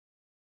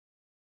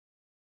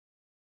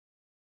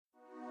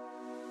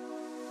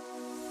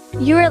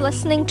You are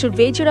listening to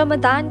Radio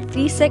Ramadan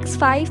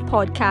 365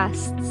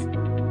 podcasts.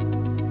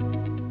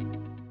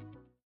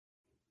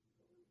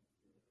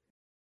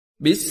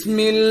 بسم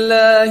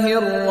الله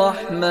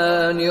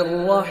الرحمن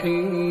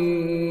الرحيم.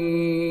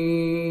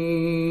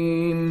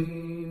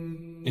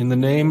 In the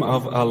name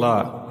of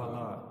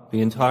Allah, the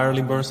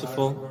entirely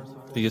merciful,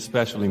 the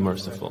especially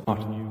merciful.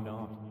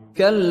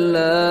 كلا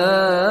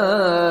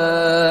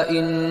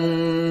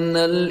إن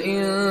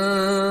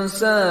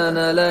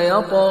الإنسان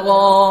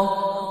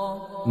ليطغى.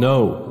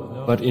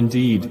 No, but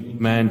indeed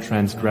man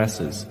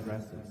transgresses,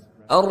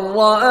 أن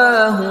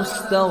رآه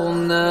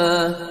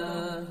استغنى.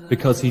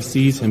 because he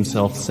sees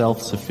himself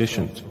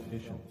self-sufficient.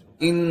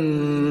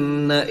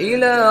 إن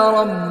إلى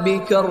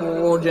ربك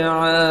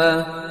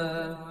الرجعى.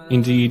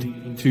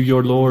 Indeed, to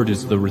your Lord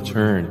is the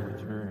return.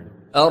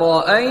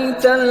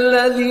 أرأيت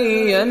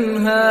الذي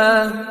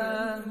ينهى.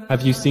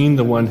 Have you seen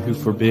the one who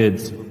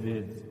forbids,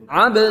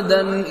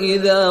 عبدا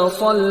إذا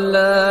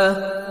صلى.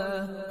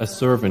 a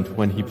servant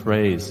when he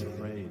prays?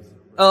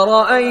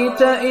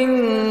 أرأيت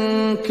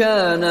إن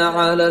كان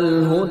على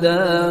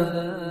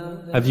الهدى.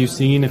 Have you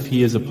seen if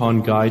he is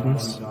upon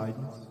guidance,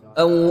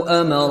 أو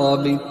أمر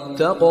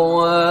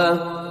بالتقوى.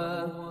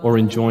 or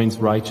enjoins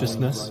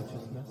righteousness?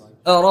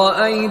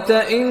 أرأيت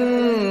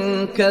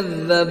إن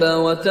كذب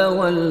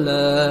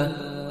وتولى.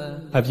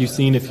 Have you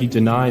seen if he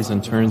denies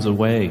and turns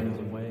away?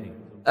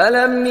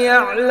 ألم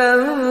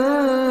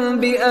يعلم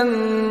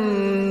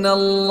بأن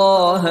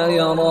الله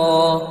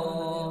يرى.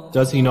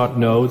 Does he not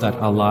know that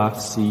Allah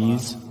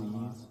sees?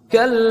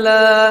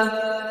 كلا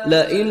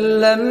لئن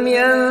لم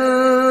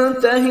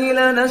ينته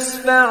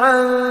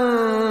لنسفعا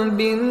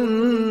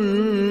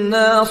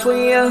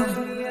بالناصية.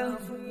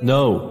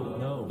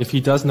 No, if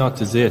he does not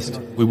desist,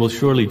 we will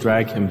surely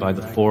drag him by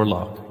the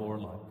forelock.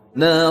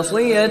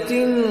 ناصية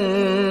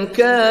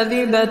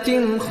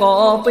كاذبة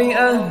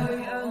خاطئة.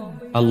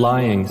 A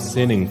lying,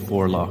 sinning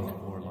forelock.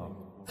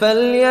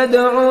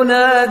 فليدع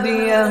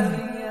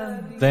ناديه.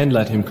 Then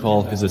let him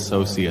call his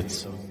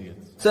associates.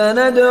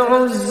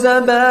 سندع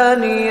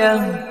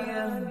الزبانية.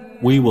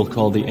 We will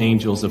call the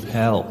angels of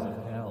hell.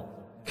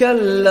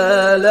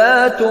 كلا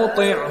لا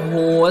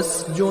تطعه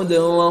واسجد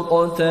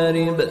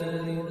واقترب.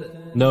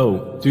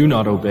 No, do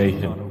not obey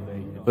him,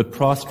 but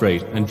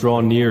prostrate and draw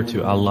near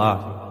to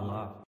Allah.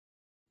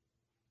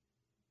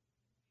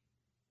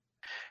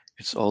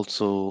 It's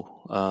also,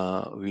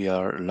 we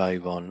are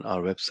live on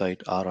our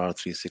website,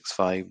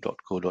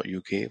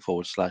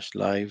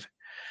 rr365.co.uk/live,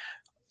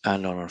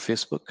 and on our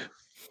Facebook.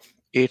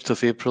 8th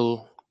of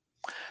April,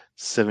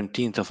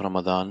 17th of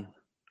Ramadan.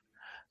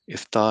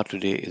 Iftar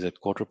today is at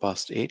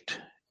 8:15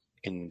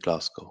 in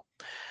Glasgow.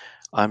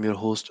 I'm your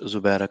host,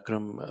 Zubair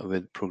Akram,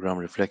 with program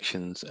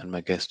Reflections, and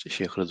my guest,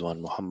 Sheikh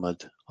Rizwan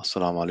Muhammad.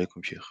 Assalamu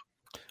alaikum, Sheikh.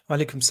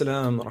 Alaikum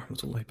salam wa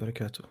rahmatullahi wa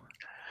barakatuh.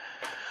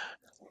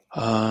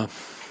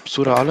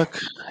 Surah Alaq,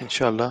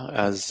 inshallah,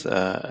 as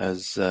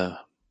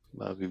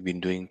we've been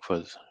doing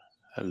for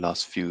the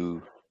last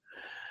few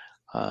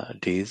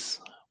days.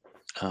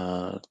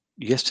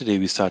 Yesterday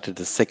we started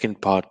the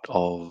second part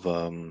of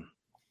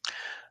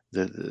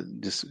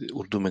this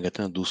Urdu mein kehte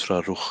hain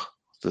dusra rukh,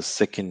 the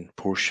second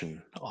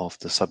portion of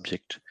the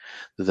subject.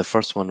 The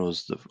first one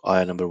was the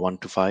ayah number 1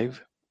 to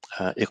 5,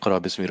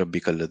 Iqra bismi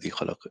rabbika alladhi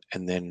khalaq,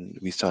 and then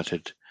we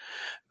started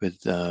with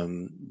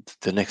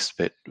the next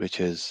bit, which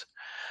is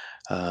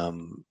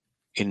Innal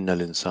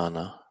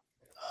insana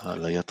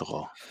la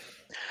yatgha.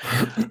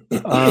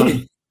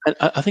 And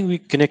I think we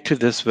connected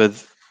this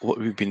with what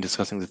we've been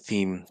discussing, the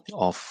theme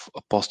of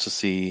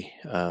apostasy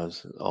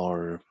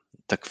or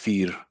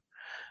takfir,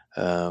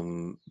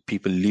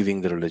 people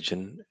leaving the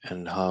religion,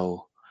 and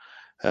how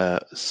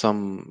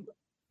some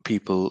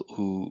people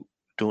who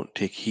don't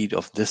take heed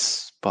of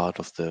this part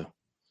of the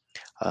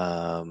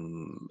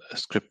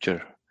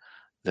scripture,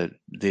 that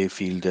they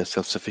feel they're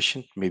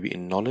self-sufficient, maybe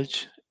in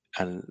knowledge,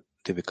 and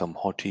they become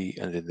haughty,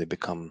 and then they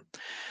become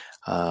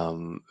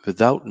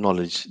without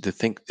knowledge. They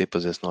think they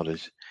possess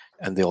knowledge,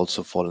 and they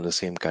also fall in the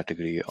same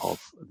category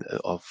of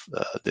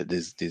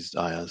these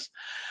ayahs.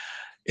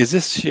 Is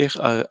this, Sheikh,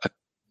 a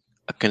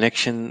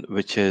connection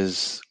which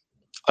is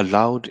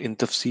allowed in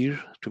tafsir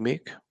to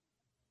make?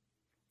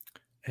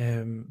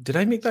 Did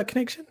I make that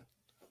connection?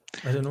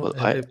 I don't know. Well,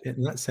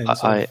 in that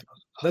sense, that's I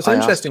an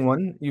interesting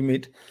one you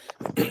made.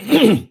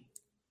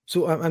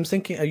 So I'm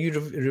thinking, are you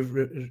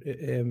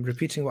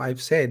repeating what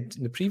I've said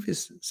in the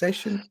previous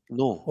session?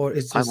 No, or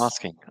is this...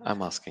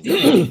 I'm asking.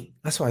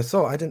 That's what I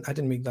thought. I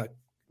didn't make that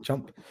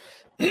jump.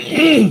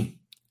 Yeah,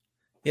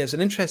 that's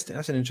an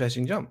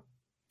interesting jump.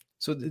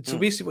 So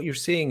basically, what you're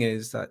saying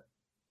is that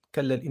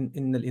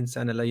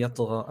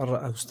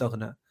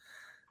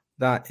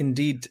that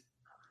indeed,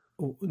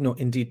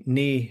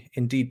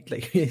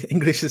 like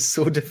English is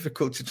so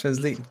difficult to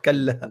translate.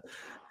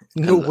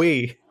 No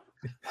way.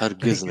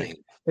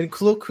 In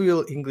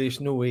colloquial English,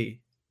 no way,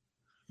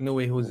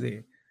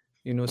 Jose.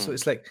 So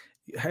it's like,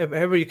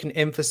 however you can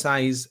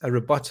emphasize a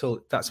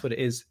rebuttal, that's what it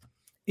is.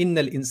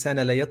 Innal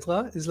insana la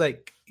yatgha is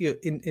like,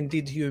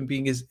 indeed, human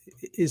being is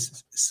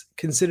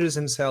considers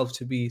himself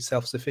to be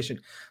self-sufficient.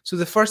 So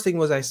the first thing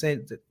was, I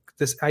said that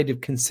this idea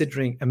of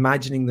considering,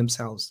 imagining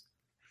themselves.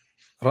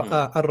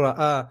 Ra'a,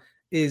 ar-ra'a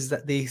is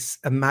that they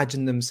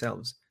imagine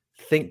themselves,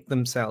 think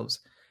themselves,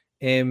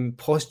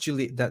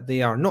 postulate that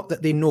they are, not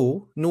that they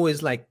know. Know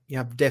is like you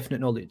have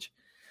definite knowledge.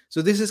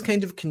 So this is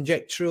kind of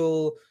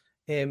conjectural,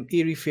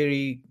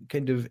 airy-fairy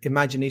kind of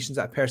imaginations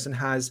that a person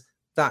has,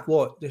 that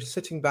what they're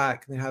sitting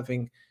back and they're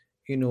having,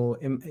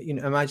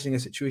 imagining a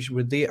situation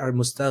where they are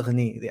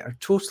mustaghni, they are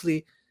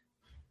totally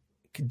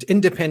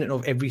independent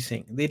of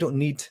everything. They don't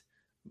need,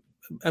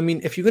 I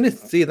mean, if you're going to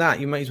say that,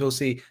 you might as well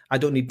say, I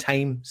don't need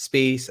time,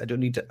 space, I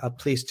don't need a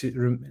place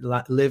to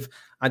live,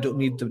 I don't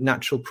need the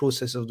natural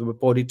process of the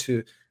body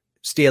to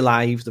stay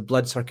alive, the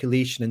blood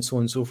circulation and so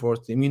on and so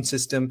forth, the immune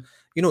system.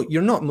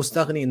 You're not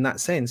mustaghni in that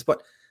sense.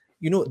 But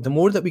the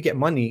more that we get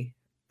money,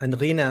 and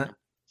ghina,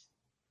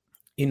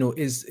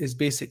 is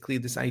basically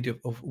this idea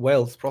of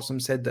wealth.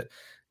 Prophet said that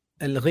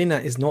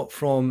al-ghina is not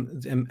from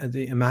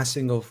the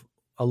amassing of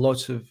a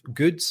lot of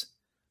goods,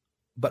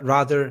 but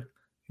rather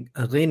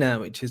ghina,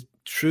 which is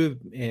true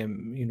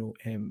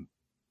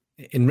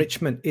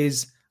enrichment,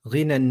 is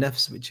ghina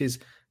nafs, which is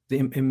the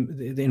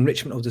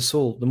enrichment of the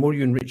soul. The more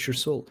you enrich your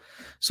soul.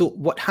 So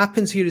what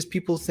happens here is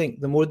people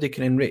think the more they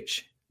can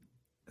enrich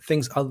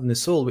things other than the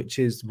soul, which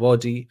is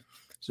body,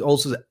 so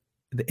also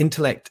the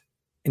intellect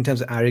in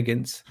terms of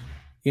arrogance,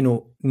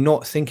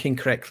 not thinking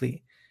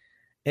correctly.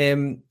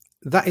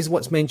 That is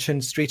what's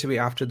mentioned straight away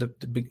after the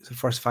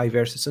first 5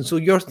 verses. And so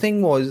your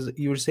thing was,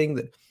 you were saying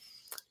that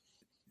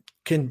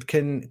can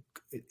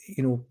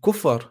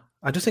kufr,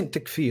 I don't think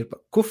takfir,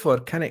 but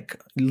kufr, can it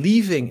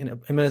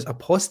leaving as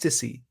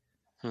apostasy?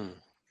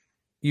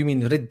 You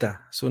mean ridda?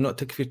 So not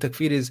takfir.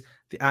 Takfir is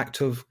the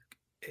act of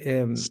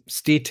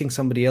stating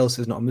somebody else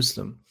is not a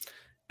Muslim.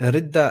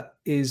 Ridda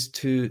is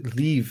to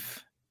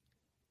leave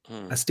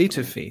a state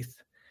of faith.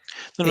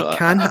 And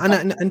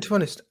to be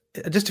honest,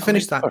 just to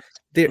finish that,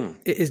 it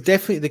is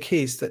definitely the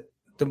case that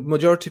the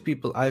majority of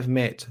people I've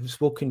met, who've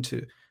spoken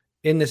to,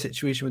 in the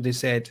situation where they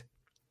said,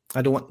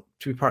 I don't want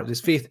to be part of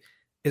this faith,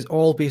 is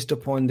all based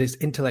upon this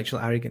intellectual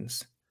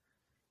arrogance.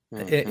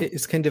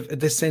 It's kind of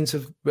this sense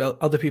of, well,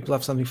 other people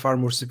have something far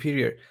more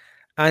superior.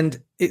 And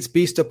it's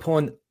based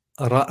upon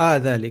ra'a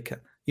dhalika.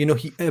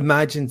 He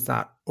imagines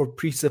that, or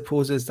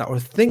presupposes that, or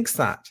thinks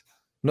that.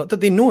 Not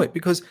that they know it,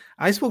 because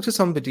I spoke to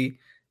somebody,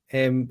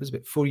 it was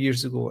about 4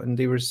 years ago, and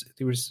they were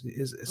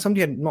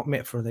somebody I had not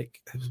met for it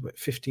was about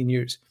 15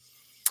 years.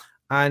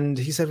 And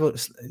he said, well,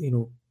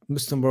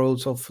 Muslim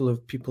world's all full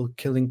of people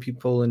killing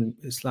people, and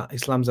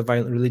Islam's a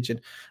violent religion.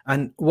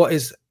 And what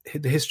is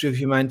the history of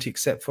humanity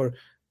except for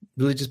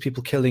religious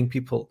people killing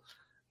people?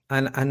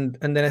 And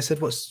then I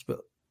said,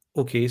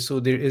 okay, so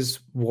there is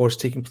wars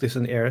taking place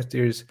on the earth.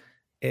 There's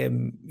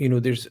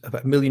there's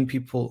about 1 million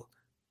people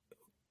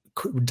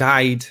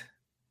died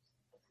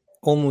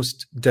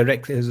almost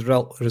directly as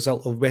a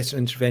result of Western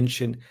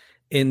intervention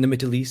in the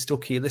Middle East.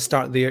 Okay, let's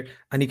start there.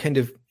 And he kind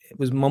of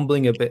was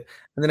mumbling a bit.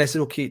 And then I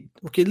said, okay,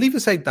 leave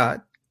aside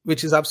that,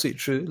 which is absolutely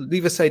true.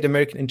 Leave aside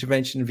American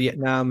intervention in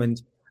Vietnam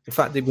and the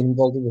fact they've been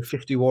involved in over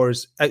 50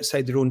 wars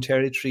outside their own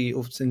territory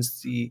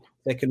since the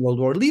Second World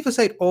War. Leave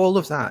aside all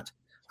of that.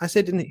 I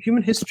said, in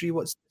human history,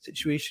 what's the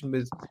situation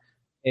with,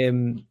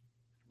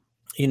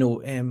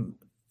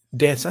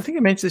 deaths? I think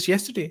I mentioned this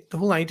yesterday. The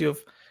whole idea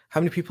of how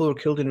many people were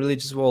killed in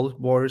religious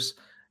wars,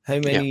 how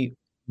many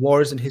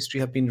wars in history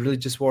have been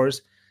religious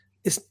wars,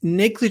 is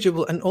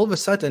negligible. And all of a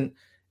sudden,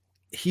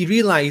 he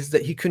realized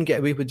that he couldn't get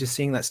away with just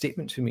saying that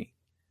statement to me.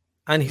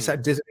 And he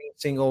started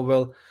saying, oh,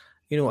 well,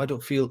 I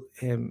don't feel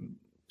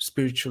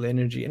spiritual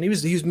energy. And he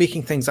was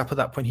making things up at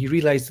that point. He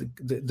realized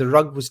the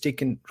rug was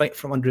taken right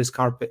from under his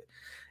carpet.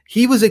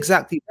 He was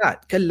exactly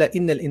that. Kalla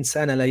innal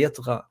insana la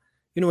yatgha.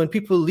 When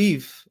people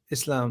leave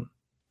Islam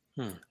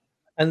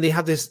and they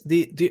have this,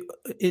 they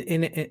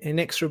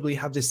inexorably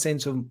have this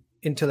sense of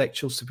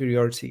intellectual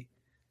superiority,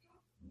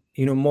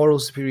 moral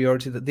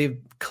superiority, that they're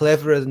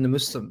cleverer than the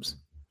Muslims.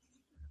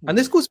 And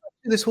this goes back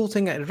to this whole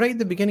thing right at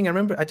the beginning. I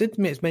remember I did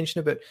mention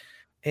about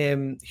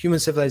human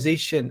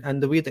civilization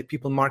and the way that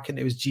people market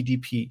it was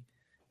GDP,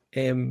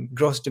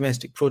 gross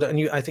domestic product.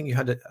 And I think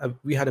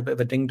we had a bit of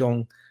a ding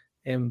dong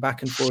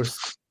back and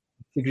forth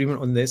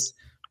agreement on this.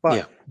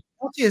 But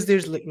the is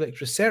there's like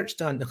research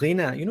done.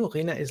 Ghina,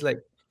 ghina is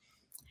like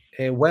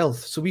wealth.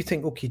 So we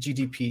think, okay,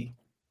 GDP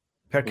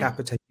per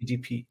capita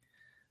GDP.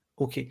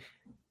 Okay,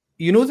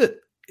 that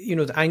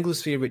the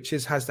Anglosphere, which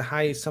has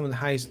some of the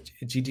highest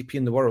GDP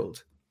in the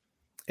world.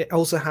 It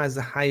also has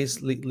the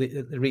highest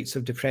rates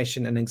of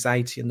depression and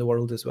anxiety in the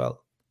world as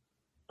well.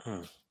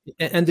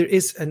 And there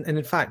is, and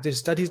in fact, there's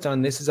studies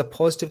done. This is a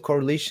positive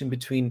correlation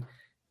between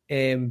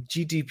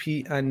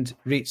GDP and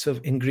rates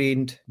of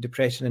ingrained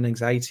depression and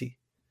anxiety.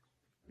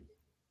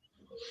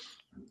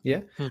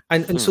 Yeah,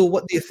 and so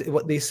what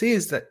they say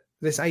is that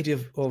this idea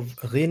of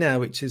ghina,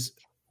 which is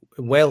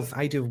wealth,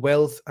 idea of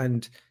wealth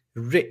and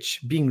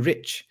being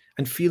rich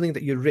and feeling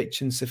that you're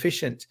rich and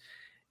sufficient,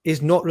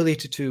 is not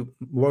related to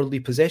worldly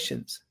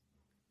possessions.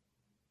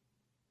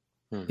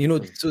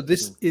 So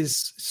this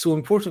is so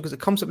important because it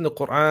comes up in the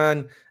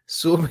Quran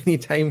so many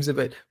times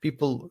about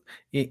people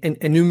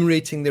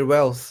enumerating their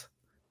wealth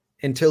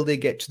until they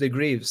get to their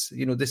graves.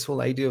 This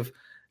whole idea of,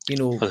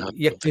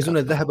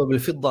 يَكْنِزُونَ الذَّهَبَ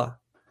بِالْفِضَّةِ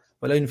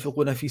وَلَا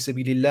يُنْفِقُونَ فِي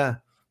سَبِيلِ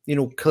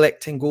اللَّهِ,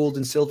 collecting gold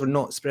and silver,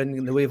 not spreading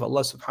in the way of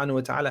Allah subhanahu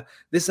wa ta'ala.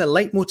 This is a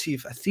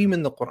leitmotif, a theme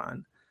in the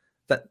Quran,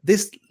 that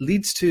this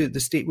leads to the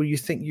state where you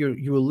think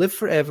you will live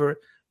forever,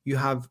 you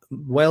have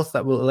wealth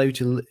that will allow you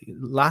to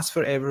last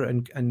forever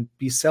and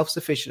be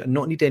self-sufficient and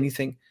not need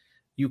anything.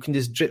 You can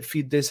just drip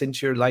feed this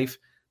into your life.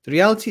 The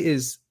reality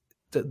is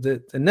that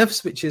the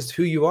nafs, which is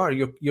who you are,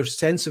 your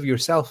sense of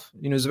yourself,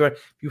 is where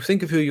you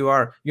think of who you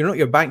are. You're not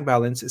your bank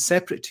balance. It's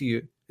separate to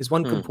you. It's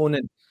one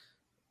component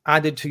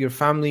added to your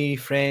family,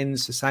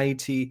 friends,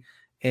 society,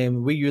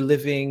 where you're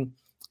living,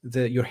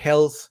 your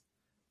health.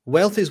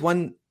 Wealth is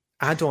one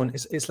add-on.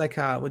 It's like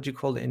a, what do you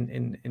call it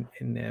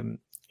in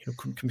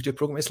computer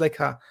program? It's like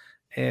a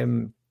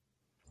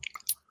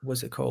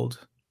what's it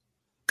called?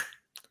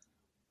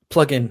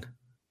 Plug-in.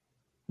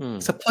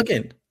 It's a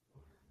plug-in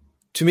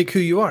to make who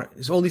you are.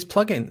 It's all these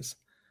plugins.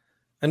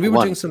 And we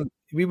were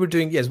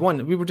doing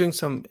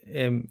some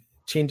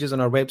changes on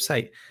our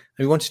website,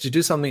 and we wanted to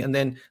do something, and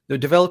then the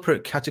developer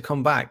had to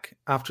come back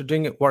after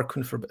doing work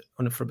on it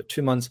for about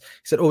 2 months.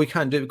 He said, we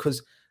can't do it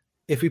because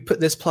if we put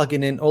this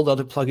plugin in, all the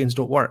other plugins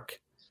don't work.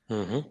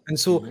 And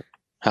so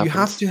you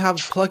have to have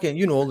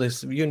plugin, all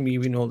this, you and me,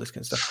 we know all this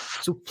kind of stuff.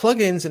 So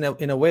plugins in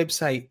a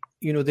website,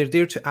 they're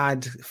there to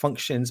add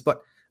functions,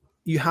 but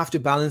you have to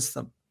balance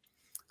them.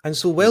 And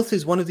so wealth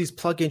is one of these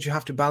plugins you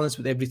have to balance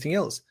with everything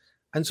else.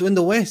 And so in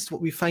the West,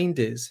 what we find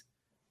is,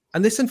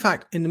 and this in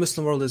fact in the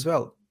Muslim world as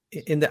well,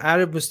 in the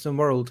Arab Muslim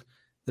world,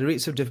 the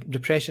rates of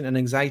depression and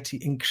anxiety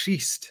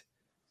increased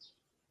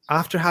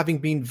after having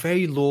been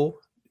very low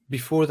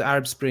before the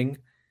Arab Spring.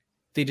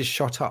 They just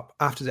shot up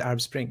after the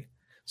Arab Spring.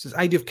 So this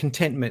idea of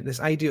contentment, this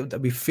idea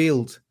that we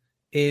failed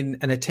in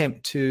an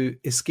attempt to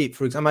escape.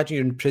 For example, imagine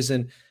you're in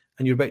prison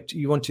and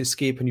you want to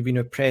escape and you've been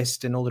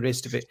oppressed and all the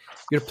rest of it.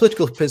 You're a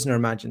political prisoner,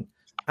 imagine,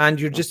 and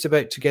you're just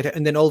about to get it,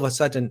 and then all of a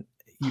sudden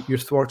you're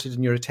thwarted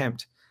in your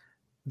attempt.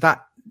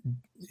 That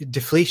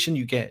deflation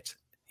you get,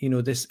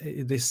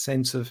 this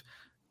sense of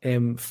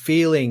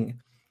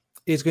failing,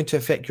 is going to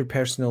affect your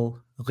personal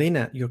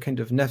ghina, your kind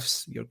of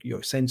nafs,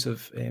 your sense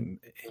of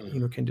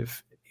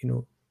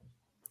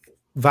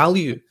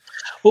value.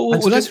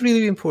 So that's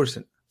really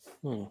important.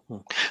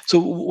 So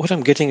what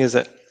I'm getting is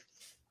that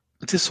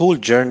this whole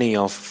journey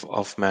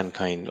of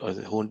mankind, or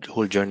the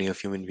whole journey of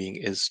human being,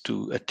 is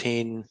to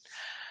attain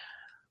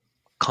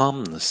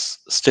calmness,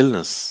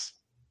 stillness.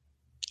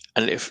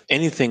 And if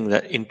anything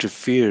that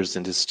interferes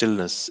in this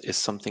stillness is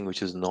something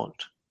which is not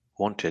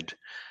wanted,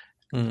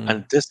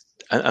 and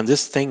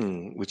this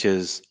thing, which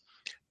is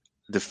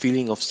the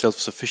feeling of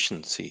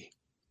self-sufficiency,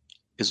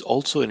 is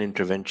also an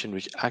intervention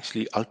which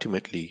actually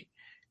ultimately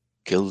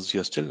kills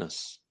your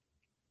stillness.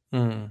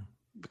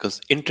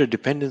 Because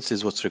interdependence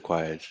is what's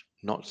required,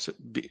 not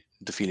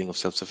the feeling of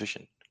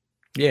self-sufficient.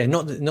 Yeah,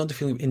 not the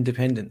feeling of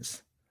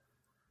independence.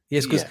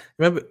 Yes, because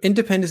remember,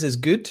 independence is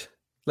good.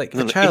 Like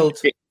a child.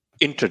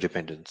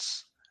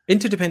 Interdependence.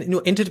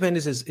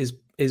 Interdependence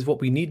is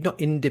what we need,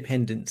 not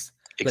independence.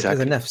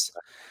 Exactly. Like as a nafs.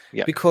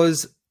 Yeah.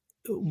 Because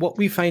what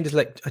we find is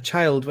like a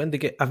child, when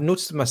I've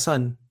noticed my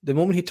son, the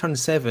moment he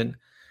turns 7,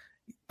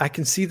 I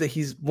can see that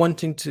he's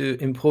wanting to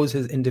impose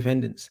his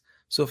independence.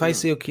 So if I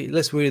say, okay,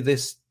 let's wear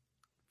this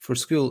for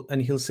school, and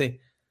he'll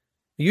say,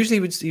 usually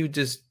he would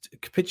just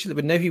capitulate,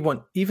 but now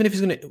even if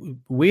he's going to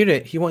wear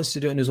it, he wants to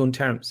do it in his own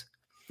terms.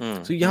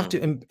 So you have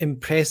to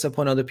impress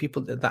upon other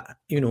people that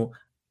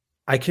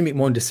I can make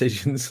my own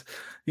decisions,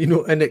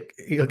 and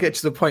it'll get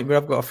to the point where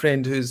I've got a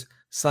friend whose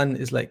son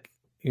is like,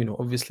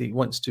 obviously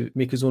wants to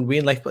make his own way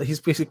in life, but he's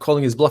basically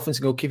calling his bluff and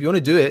saying, okay, if you want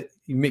to do it,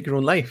 you make your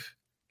own life.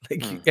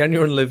 Like you earn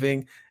your own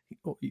living,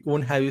 your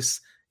own house,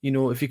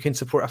 if you can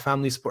support a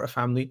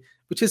family,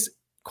 which is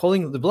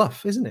calling the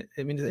bluff, isn't it?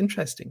 I mean, it's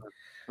interesting.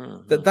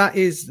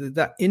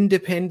 That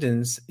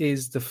independence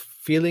is the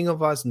feeling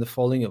of us and the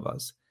falling of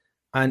us.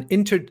 And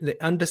the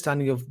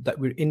understanding of that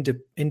we're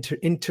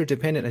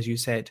interdependent, as you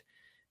said,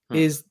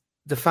 is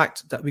the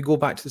fact that we go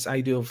back to this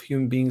idea of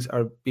human beings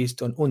are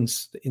based on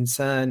uns. The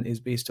insan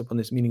is based upon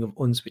this meaning of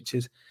uns, which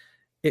is,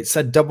 it's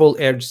a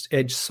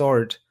double-edged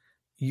sword.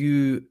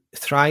 You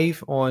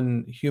thrive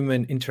on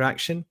human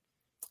interaction,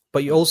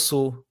 but you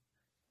also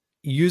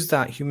use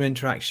that human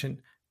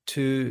interaction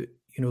to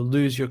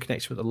lose your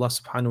connection with Allah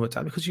subhanahu wa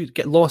ta'ala, because you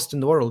get lost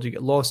in the world, you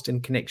get lost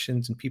in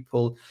connections and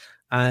people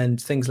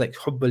and things like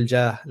hubb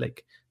al-jah,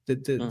 like the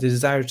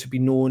desire to be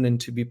known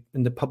and to be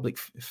in the public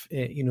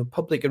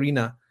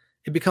arena.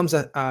 It becomes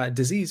a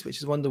disease, which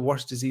is one of the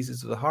worst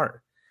diseases of the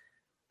heart.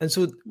 And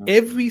so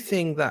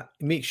everything that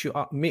makes you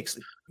up,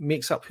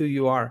 makes up who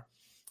you are,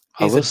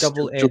 is a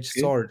double-edged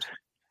sword.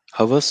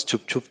 Havas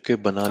chup chup ke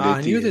bana leti.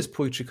 I knew there's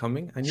poetry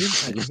coming. I knew to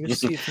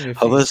see it from your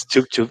face. Havas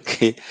chup chup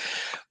ke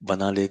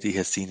bana leti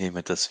hai seene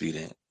mein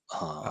tasveerein.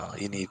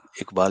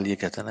 Iqbal ye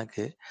kehta na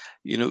ke,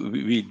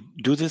 we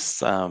do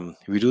this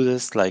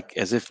like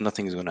as if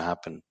nothing is going to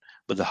happen,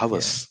 but the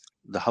havas,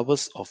 the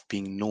hawas of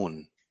being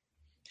known.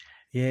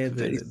 Yeah,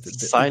 Very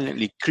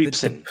silently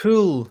creeps in.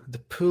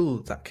 The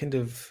pull, that kind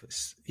of,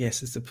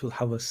 yes, it's the pull,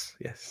 hawas.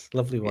 Yes,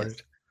 lovely word.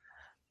 Yes.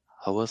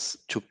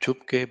 हवस छुप छुप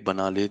के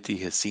बना लेती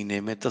है सीने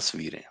में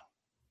तस्वीरें.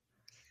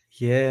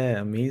 Yeah,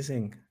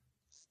 amazing.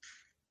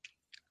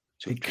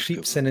 It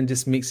creeps in and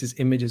just makes his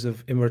images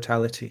of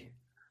immortality.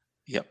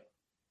 Yep.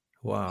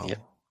 Wow. Yep.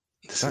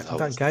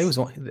 That guy was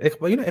on.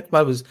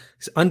 Iqbal was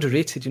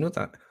underrated. You know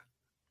that.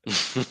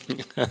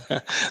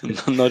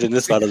 Not in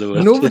this part of the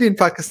world. Nobody in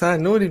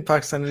Pakistan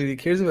really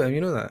cares about him.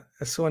 You know that.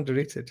 That's so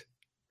underrated.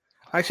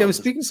 Actually, I was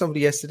speaking to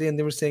somebody yesterday, and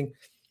they were saying,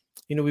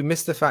 we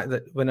miss the fact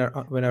that when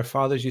our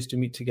fathers used to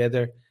meet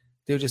together,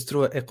 they would just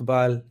throw out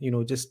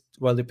Iqbal, just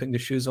while they're putting their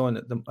shoes on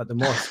at the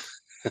mosque.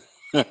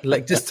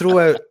 Like just throw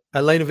out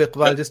a line of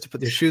Iqbal just to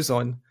put their shoes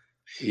on.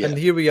 Yeah. And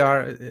here we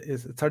are,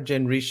 is the third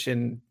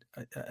generation,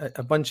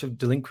 a bunch of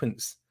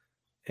delinquents,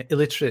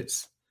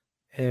 illiterates,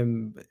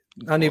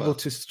 unable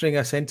to string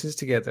a sentence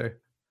together.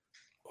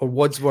 Or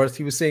Wordsworth,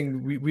 he was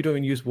saying we don't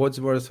even use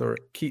Wordsworth or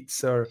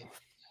Keats or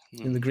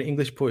the great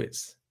English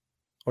poets.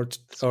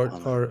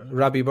 Or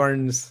Rabbie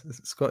Burns,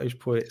 Scottish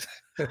poet.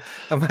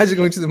 Imagine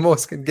going to the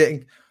mosque and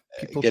getting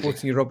people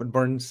quoting you Robert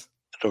Burns.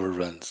 Robert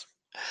Burns.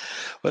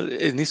 Well,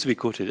 it needs to be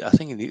quoted. I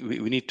think we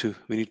need to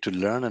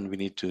learn and we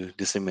need to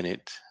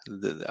disseminate.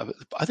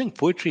 I think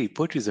poetry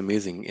is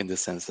amazing in the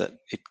sense that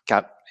it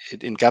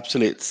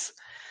encapsulates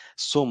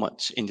so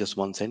much in just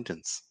one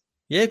sentence.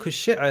 Yeah, because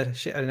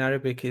shi'r in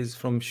Arabic is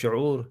from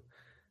shu'ur,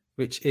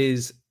 which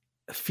is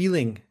a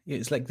feeling.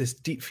 It's like this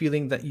deep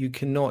feeling that you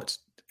cannot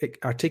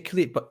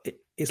articulate, but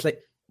it's like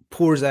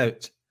pours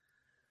out.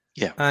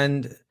 Yeah.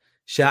 And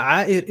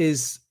sha'air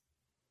is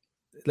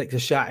like the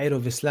sha'air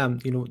of Islam,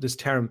 this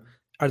term,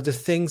 are the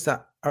things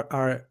that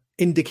are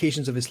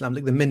indications of Islam,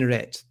 like the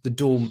minaret, the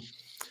dome,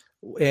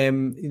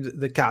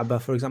 the Kaaba,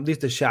 for example. These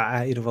are the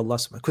sha'air of Allah,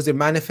 because they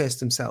manifest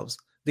themselves.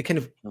 They kind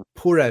of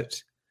pour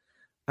out.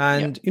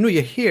 And,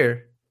 your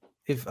hair,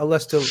 if Allah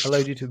still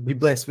allowed you to be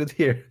blessed with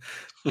hair,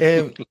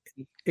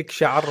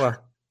 iksha'arra,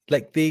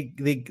 like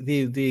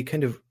they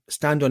kind of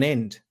stand on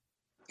end.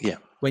 Yeah.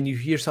 When you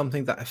hear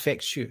something that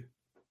affects you,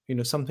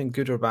 something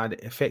good or bad,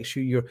 it affects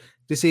you.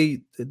 They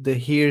say the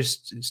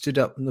hairs stood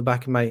up in the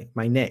back of my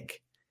neck.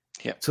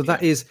 Yeah. So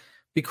that is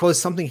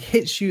because something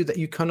hits you that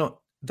you cannot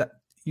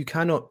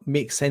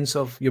make sense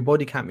of. Your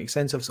body can't make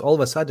sense of. So all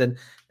of a sudden,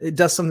 it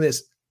does something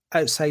that's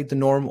outside the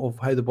norm of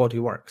how the body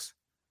works.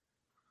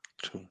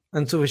 True.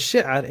 And so with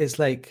shi'r, it's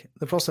like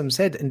the Prophet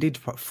said, indeed,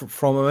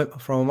 from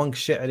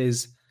amongst shi'r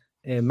is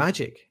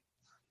magic.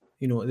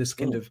 This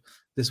kind of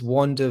this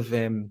wand of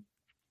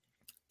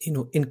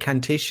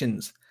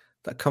incantations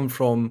that come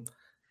from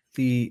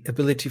the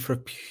ability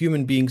for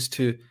human beings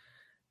to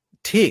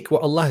take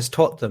what Allah has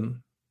taught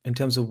them in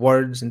terms of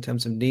words, in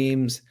terms of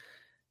names,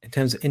 in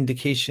terms of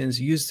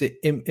indications, use the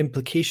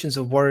implications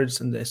of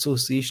words and the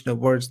association of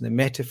words and the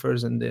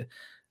metaphors and the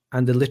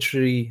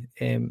literary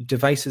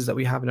devices that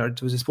we have at our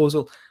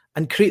disposal,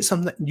 and create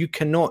something that you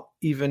cannot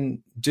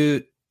even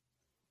do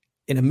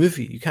in a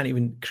movie. You can't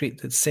even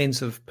create that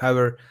sense of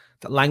power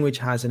that language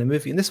has in a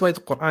movie. And this is why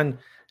the Quran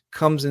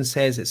comes and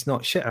says it's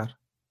not shi'r.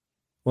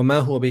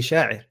 وَمَا هُوَ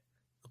بِشَاعِرٍ.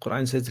 The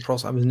Quran says the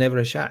Prophet was never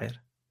a sha'ir.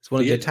 It's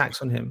one of the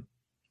attacks on him.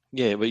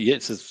 Yeah, but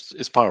yet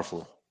it's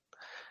powerful.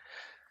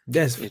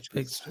 Yes,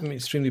 it's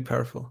extremely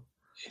powerful.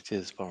 It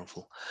is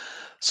powerful.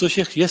 So,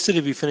 Sheikh,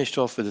 yesterday we finished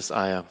off with this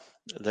ayah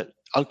that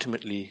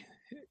ultimately,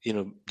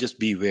 just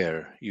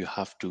beware. You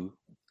have to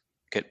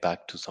get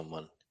back to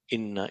someone.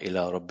 Inna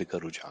ila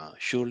rabbika ruj'a.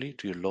 Surely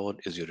to your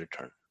Lord is your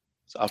return.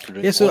 So after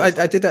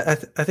I did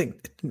that. I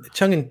think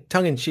tongue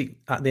in cheek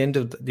at the end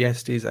of the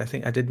yesterday's. I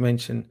think I did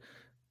mention.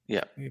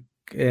 Yeah.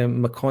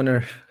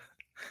 McConnor,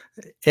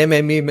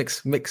 MMA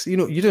mix. You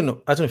don't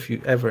know. I don't know if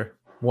you ever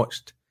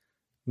watched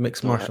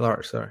mixed martial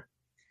arts or.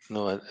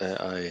 No,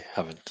 I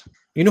haven't.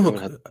 You know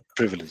who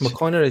privilege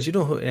McConnor is? You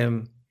know who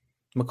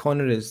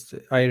McConnor is,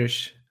 the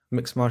Irish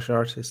mixed martial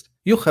artist.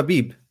 You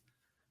Khabib.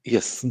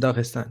 Yes. From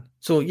Dagestan.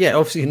 So yeah,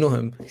 obviously you know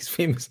him. He's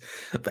famous.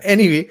 But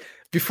anyway,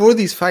 before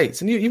these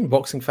fights, and even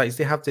boxing fights,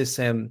 they have this.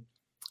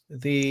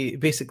 They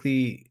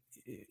basically,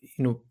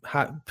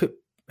 put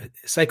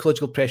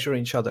psychological pressure on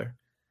each other,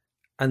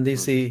 and they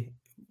say,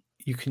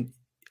 "You can,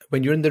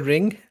 when you're in the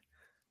ring,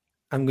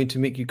 I'm going to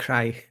make you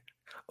cry,"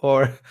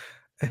 or.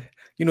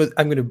 I'm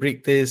going to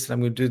break this, and I'm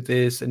going to do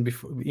this, and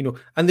before,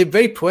 and they're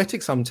very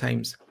poetic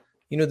sometimes.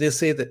 They'll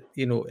say that,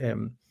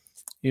 the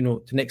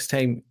next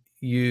time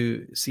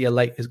you see a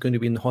light is going to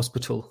be in the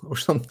hospital or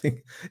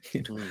something.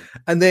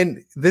 And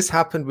then this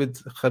happened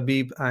with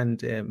Khabib and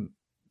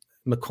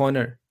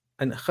McConnor,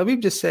 and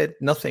Khabib just said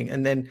nothing,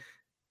 and then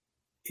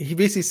he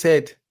basically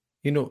said,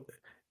 when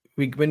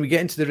we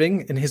get into the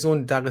ring, in his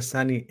own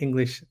Dagestani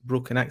English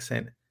broken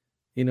accent,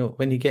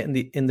 when you get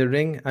in the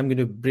ring, I'm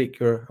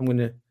going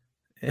to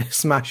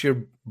smash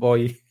your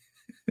boy.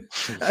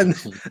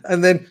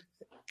 and then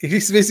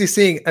he's basically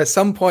saying at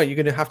some point you're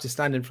going to have to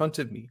stand in front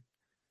of me.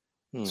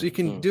 So you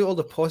can do all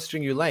the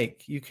posturing you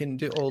like, you can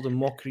do all the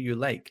mockery you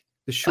like,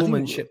 the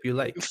showmanship you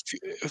like.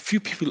 A few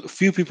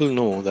people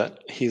know that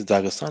he's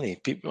Dagestani.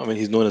 I mean,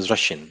 he's known as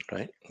Russian,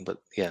 right? But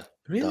yeah,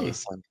 Really?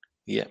 Dagestan.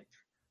 Yeah.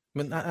 I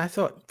mean, I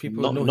thought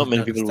people Not know not he's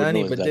many people would know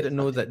Dagestani, as but didn't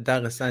know Dagestani. that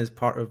Dagestan is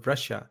part of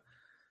Russia.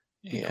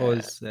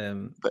 Because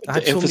But I the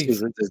had so many.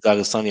 emphasis is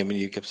Dagestani. I mean,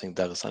 you kept saying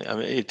Dagestani. I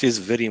mean, it is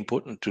very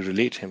important to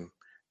relate him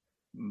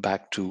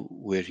back to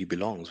where he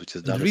belongs, which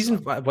is The reason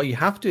Dagestan. why you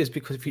have to is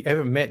because if you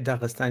ever met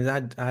Dagestani,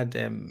 I had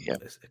Yeah.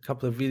 a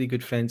couple of really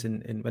good friends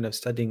in when I was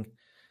studying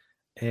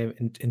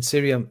in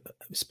Syria,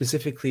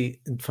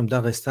 specifically from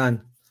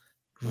Dagestan.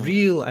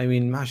 Real, I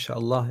mean,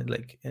 mashallah,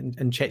 like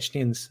and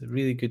Chechens,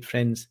 really good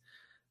friends,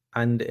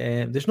 and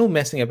there's no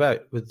messing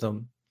about with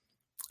them,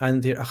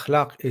 and their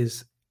akhlaq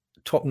is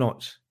top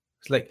notch.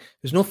 It's like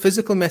there's no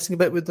physical messing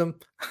about with them,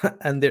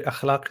 and their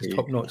akhlaq is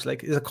top notch.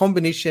 Like it's a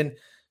combination.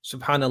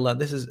 Subhanallah,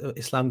 this is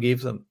Islam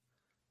gave them.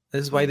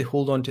 This is why they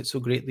hold on to it so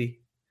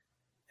greatly.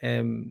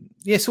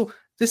 So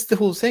this is the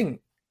whole thing.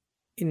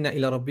 Inna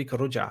ila rabbika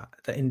ruj'a,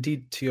 that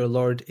indeed to your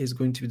Lord is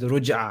going to be the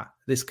ruj'a.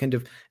 This kind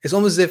of, it's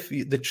almost as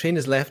if the train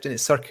is left and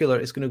it's circular.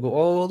 It's going to go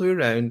all the way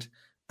around,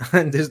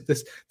 and there's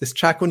this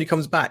track only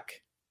comes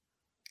back.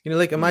 You know,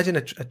 like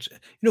imagine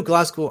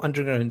Glasgow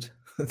Underground.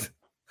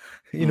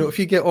 If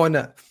you get on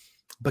at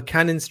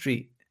Buchanan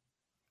Street,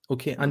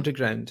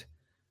 Underground,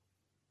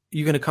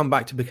 you're going to come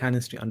back to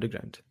Buchanan Street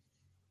Underground.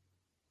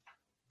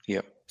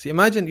 Yeah. So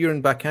imagine you're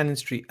in Buchanan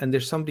Street and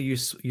there's somebody you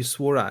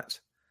swore at,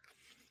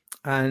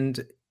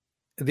 and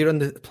they're on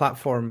the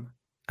platform,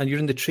 and you're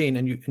in the train,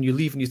 and you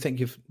leave, and you think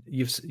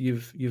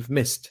you've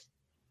missed.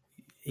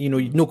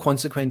 No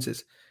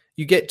consequences.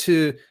 You get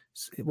to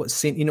what's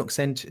St. Enoch's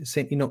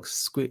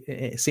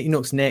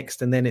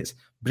next, and then it's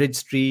Bridge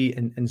Street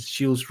and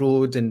Shields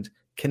Road and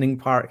Kinning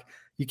Park.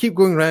 You keep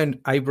going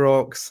around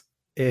Ibrox.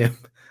 I'm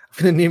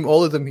going to name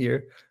all of them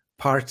here.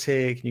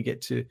 Partick, and you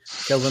get to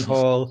Kelvin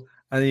Hall,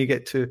 and then you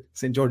get to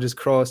St. George's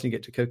Cross, and you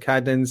get to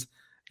Kilcaddens.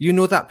 You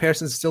know that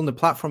person's still on the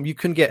platform. You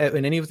couldn't get out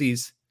in any of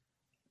these.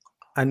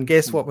 And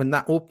guess what? When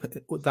that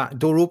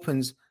door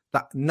opens,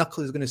 that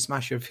knuckle is going to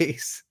smash your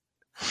face.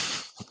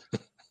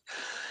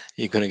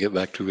 You're going to get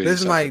back to where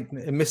this is my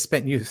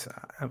misspent youth.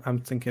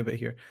 I'm thinking about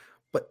here.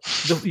 But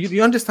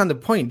you understand the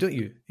point, don't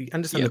you? You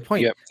understand the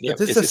point. Yeah.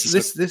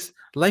 This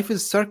life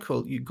is a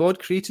circle. God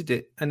created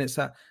it, and it's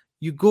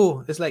you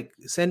go. It's like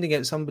sending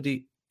out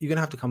somebody. You're going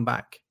to have to come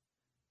back.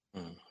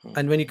 Mm-hmm.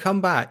 And when you come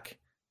back,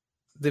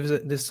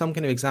 there's some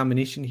kind of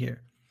examination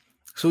here.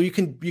 So you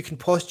can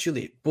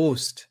postulate,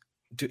 boast,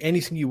 do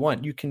anything you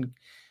want. You can,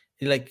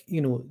 like,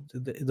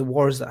 the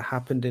wars that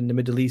happened in the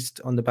Middle East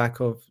on the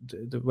back of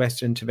the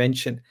Western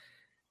intervention.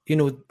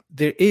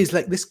 There is,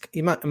 like, this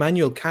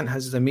Immanuel Kant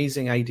has this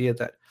amazing idea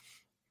that,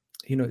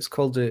 it's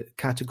called the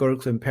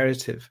categorical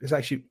imperative. It's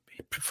actually,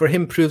 for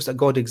him, proves that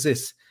God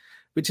exists,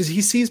 which is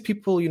he sees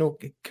people,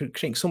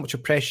 creating so much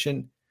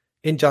oppression,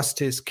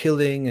 injustice,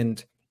 killing,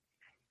 and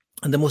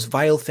the most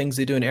vile things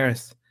they do on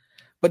earth.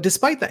 But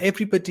despite that,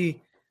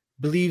 everybody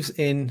believes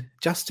in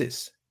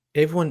justice.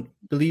 Everyone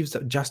believes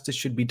that justice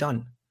should be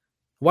done.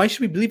 Why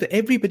should we believe that?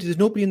 There's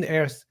nobody on the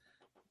earth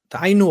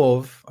that I know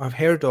of or have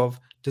heard of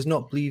does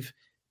not believe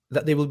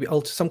that there will be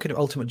some kind of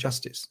ultimate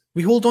justice.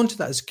 We hold on to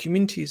that as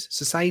communities,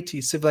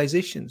 societies,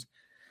 civilizations.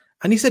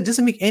 And he said, it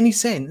doesn't make any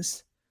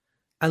sense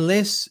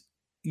unless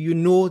you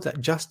know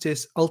that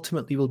justice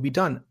ultimately will be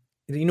done.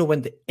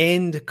 When the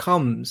end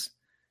comes,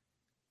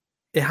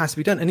 it has to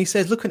be done. And he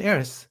says, look on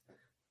earth,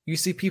 you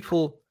see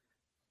people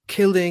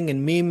killing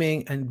and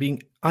maiming and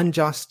being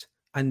unjust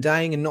and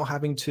dying and not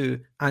having to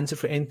answer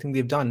for anything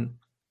they've done.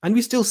 And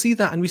we still see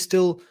that, and we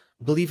still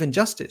believe in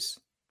justice.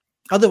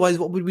 Otherwise,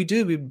 what would we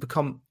do?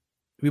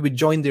 We would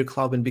join their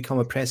club and become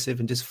oppressive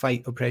and just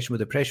fight oppression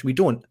with oppression. We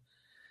don't.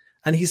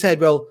 And he said,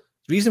 well,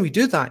 the reason we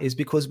do that is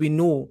because we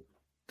know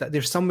that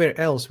there's somewhere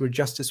else where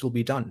justice will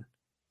be done.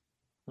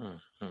 Do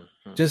you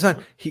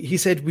understand? He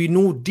said, we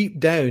know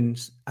deep down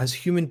as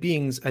human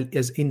beings,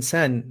 as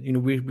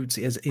insan, we would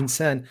say as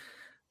insan,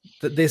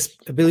 that this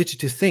ability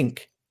to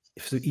think,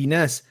 if the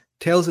Inas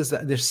tells us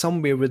that there's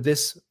somewhere where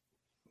this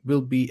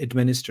will be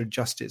administered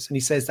justice. And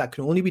he says that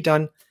can only be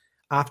done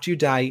after you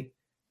die,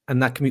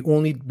 and that can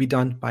only be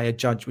done by a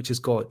judge, which is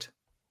God.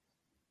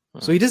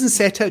 So he doesn't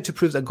set out to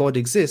prove that God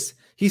exists.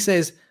 He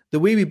says the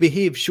way we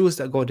behave shows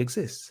that God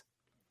exists.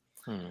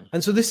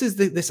 And so this is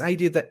this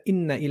idea that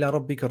inna ila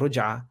rabbika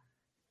ruj'a.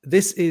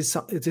 This is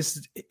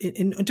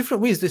in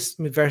different ways. This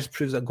verse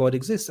proves that God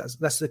exists.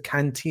 That's the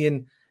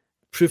Kantian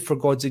proof for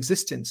God's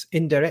existence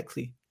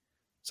indirectly.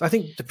 So I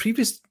think the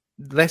previous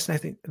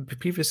lesson, the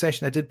previous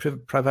session, I did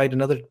provide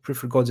another proof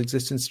for God's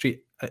existence.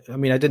 I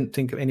mean, I didn't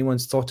think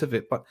anyone's thought of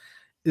it, but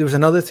there was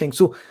another thing.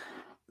 So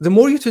the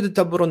more you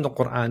tadabbur on the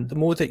Quran, the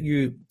more that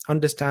you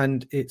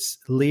understand its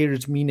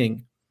layered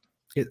meaning,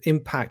 its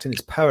impact, and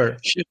its power.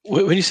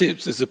 When you say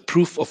it's a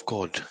proof of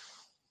God,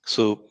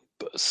 so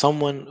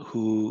someone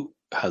who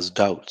has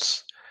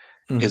doubts,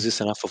 is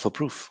this enough of a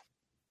proof?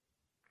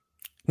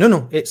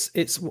 No.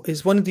 It's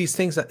one of these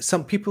things that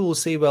some people will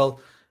say,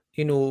 well,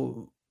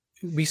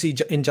 we see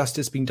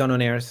injustice being done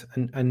on earth,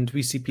 and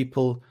we see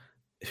people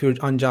who are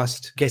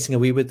unjust getting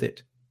away with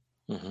it.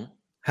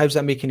 How does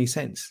that make any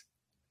sense?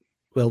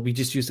 Well, we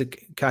just use the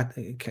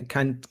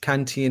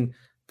Kantian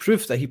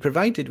proof that he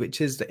provided,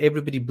 which is that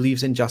everybody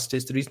believes in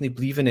justice. The reason they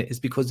believe in it is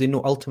because they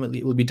know ultimately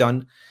it will be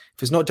done.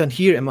 If it's not done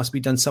here, it must be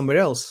done somewhere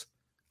else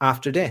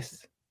after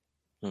death.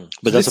 But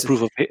so that's a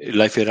proof of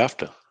life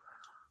hereafter.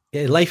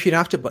 Yeah, life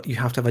hereafter, but you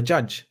have to have a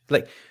judge.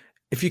 Like,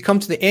 if you come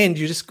to the end,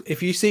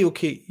 if you say,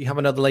 okay, you have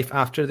another life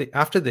after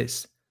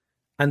this,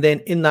 and then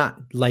in that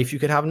life you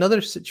could have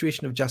another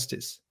situation of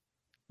justice,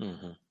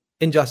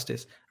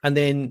 injustice, and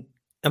then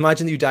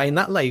imagine you die in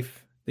that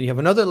life, then you have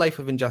another life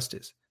of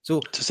injustice. So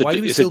why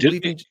do we still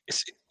believe in?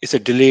 It's a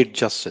delayed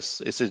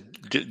justice. It's a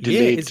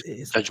delayed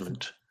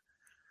judgment.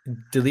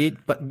 Delayed,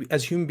 but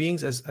as human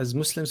beings, as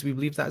Muslims, we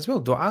believe that as well.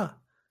 Dua,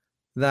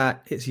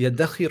 that it's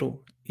yadakhiru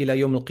ila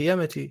yawm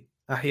al-qiyamati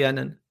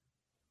ahyanan.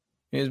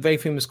 It's very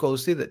famous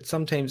scholars say that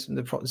sometimes in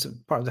the part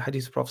of the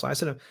hadith of Prophet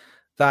ﷺ,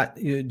 that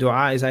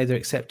dua is either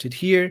accepted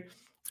here,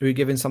 or you're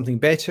given something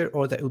better,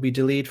 or that it will be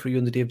delayed for you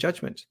on the day of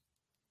judgment.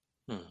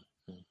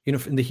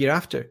 In the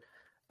hereafter.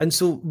 And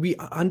so we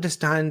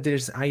understand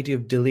there's an idea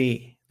of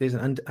delay. There's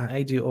an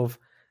idea of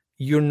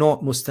you're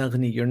not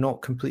mustaghni, you're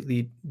not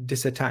completely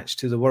disattached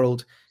to the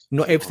world.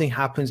 Not everything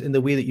happens in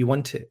the way that you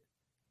want it.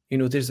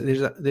 There's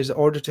an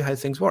order to how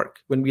things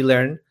work. When we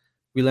learn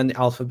the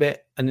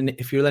alphabet, and then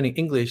if you're learning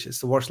English, it's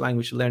the worst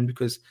language to learn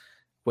because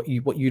what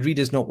you read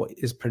is not what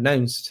is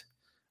pronounced.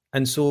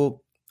 And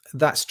so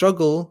that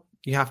struggle,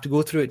 you have to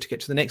go through it to get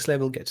to the next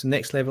level,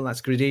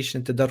 that's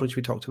gradation, tadarruj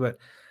we talked about.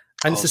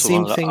 And it's the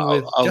same thing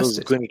with justice. I was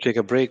going to take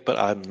a break, but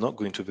I'm not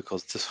going to,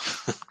 because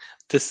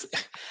this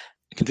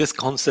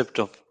concept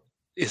of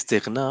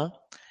istighna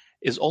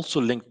is also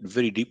linked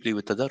very deeply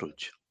with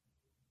tadarruj.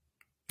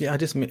 Yeah, I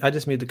just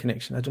made the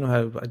connection. I don't know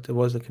how, but there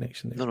was a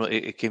connection there. No,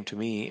 it came to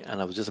me,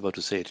 and I was just about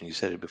to say it, and you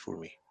said it before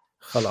me.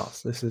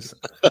 Khalas, this is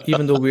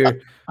even though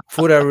we're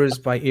 4 hours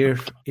by air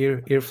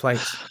flight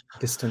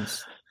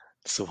distance.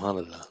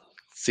 Subhanallah.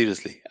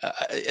 Seriously,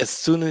 as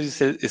soon as you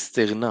said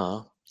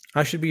istighna,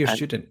 I should be your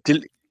student.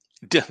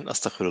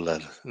 Astaghfirullah.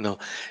 No,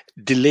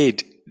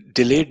 delayed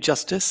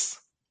justice,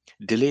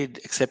 delayed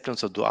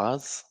acceptance of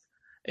du'as.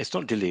 It's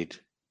not delayed.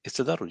 It's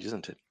tadarruj,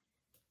 isn't it?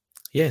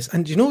 Yes,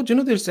 and do you know?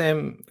 There's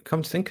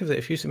come to think of it.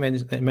 If you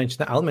mention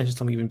that, I'll mention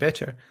something even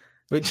better,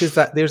 which is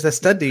that there's a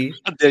study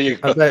there you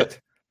go. About.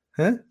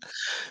 Huh?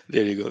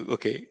 There you go.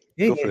 Okay,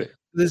 go for it.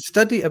 There's a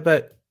study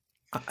about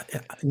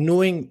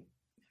knowing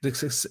the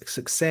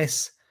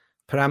success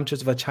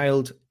parameters of a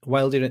child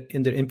while they're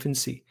in their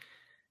infancy.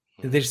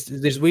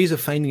 There's ways of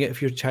finding out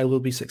if your child will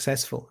be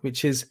successful,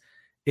 which is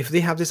if they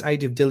have this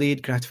idea of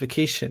delayed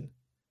gratification,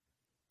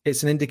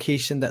 it's an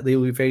indication that they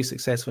will be very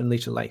successful in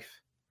later life.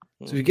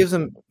 So if you give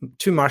them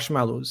 2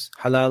 marshmallows,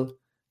 halal,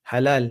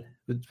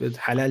 with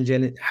halal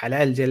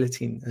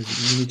gelatin,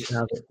 as you need to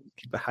have it,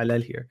 keep it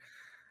halal here.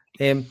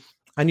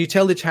 And you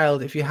tell the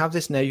child, if you have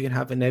this now, you can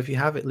have it now. If you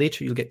have it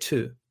later, you'll get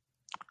 2.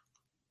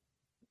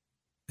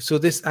 So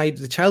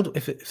the child,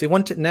 if they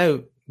want it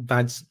now,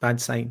 bad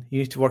sign. You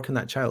need to work on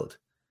that child.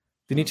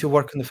 They need to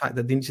work on the fact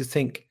that they need to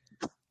think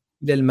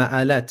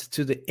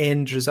to the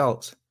end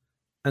result.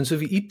 And so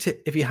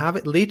if you have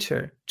it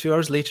later, 2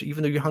 hours later,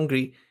 even though you're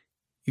hungry,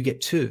 you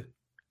get 2.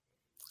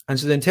 And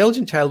so the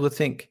intelligent child will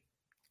think,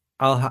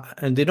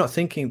 and they're not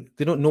thinking,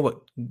 they don't know what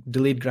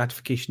delayed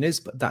gratification is,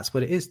 but that's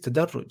what it is,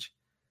 tadarruj.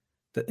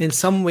 That in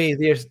some way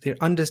they're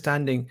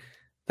understanding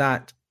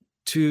that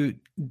to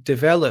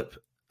develop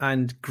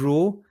and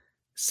grow,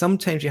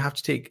 sometimes you have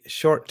to take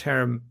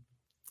short-term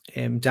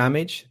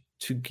damage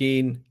to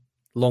gain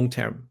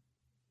long-term.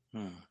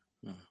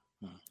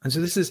 And so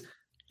this is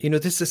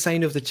a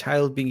sign of the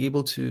child being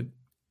able to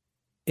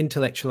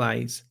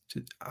intellectualize,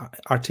 to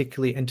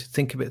articulate, and to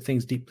think about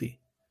things deeply.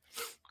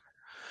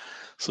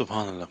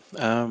 Subhanallah.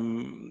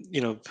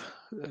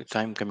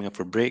 Time coming up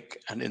for break,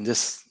 and in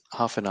this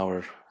half an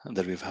hour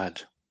that we've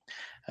had,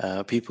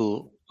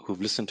 people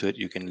who've listened to it,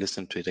 you can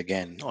listen to it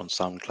again on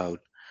SoundCloud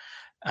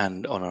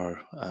and on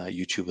our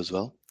YouTube as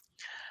well.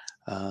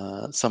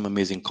 Some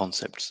amazing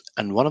concepts,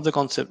 and one of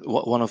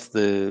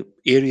the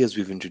areas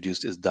we've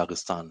introduced is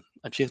Dagestan.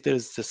 And Sheikh, there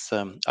is this.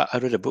 I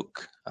read a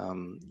book,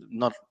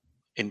 not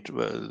into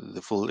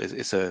the full.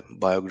 It's a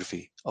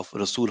biography of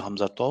Rasul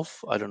Hamza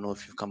Tof. I don't know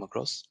if you've come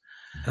across.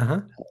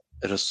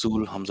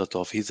 Rasul Hamza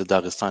Tof. He's a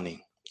Dagestani,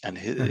 and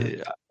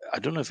I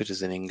don't know if it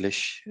is in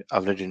English.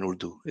 I've read it in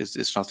Urdu.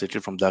 It's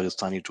translated from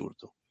Dagestani to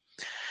Urdu,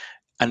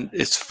 and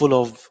it's full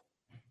of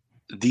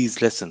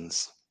these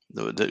lessons.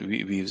 That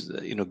we've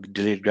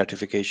delayed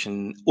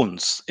gratification,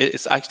 uns.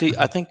 It's actually,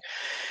 I think,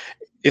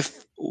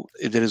 if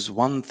there is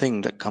one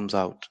thing that comes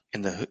out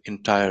in the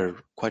entire,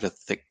 quite a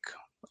thick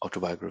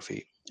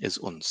autobiography, is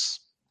uns.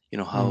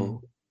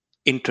 How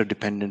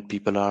interdependent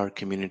people are,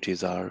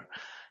 communities are,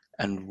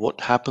 and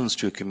what happens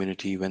to a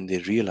community when they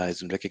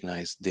realize and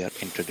recognize they are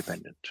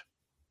interdependent.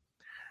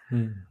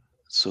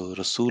 So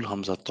Rasul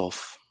Hamza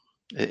Tof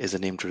is a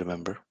name to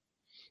remember.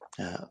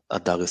 A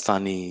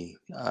Dagestani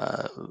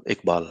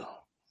Iqbal,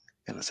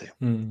 can I say.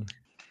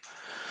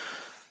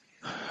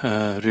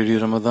 Radio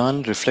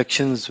Ramadan,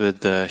 Reflections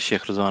with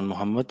Sheikh Razan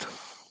Muhammad.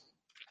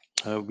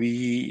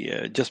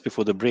 We just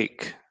before the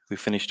break, we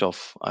finished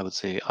off, I would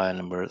say, ayah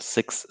number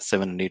 6,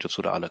 7, and 8 of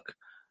Surah Alaq.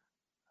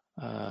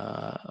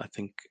 I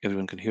think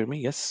everyone can hear me.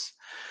 Yes.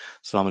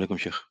 Assalamu alaikum,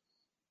 Sheikh.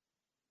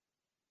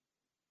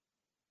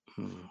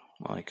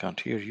 I can't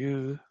hear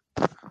you.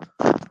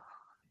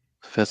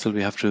 Faisal,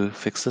 we have to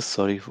fix this.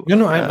 Sorry.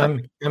 No,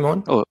 I'm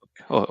on. Oh,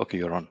 okay,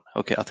 you're on.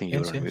 Okay, I think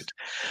you're on Yes. mute.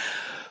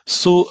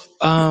 So,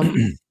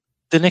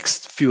 the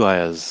next few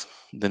ayahs,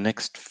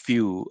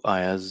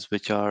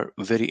 which are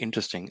very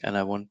interesting, and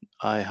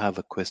I have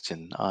a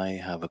question.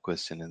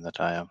 In that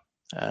ayah.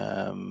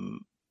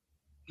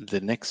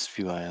 The next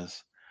few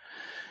ayahs.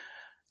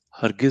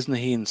 हरगिज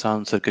नहीं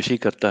इंसान सरकशी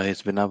करता है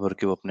इस बिना पर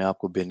कि वो अपने आप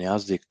को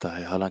बेनियाज देखता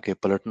है, हालांकि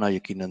पलटना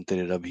यकीनन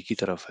तेरे रब ही की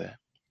तरफ है।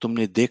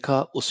 तुमने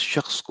देखा उस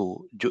शख्स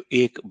को जो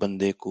एक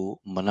बंदे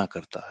को मना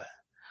करता है।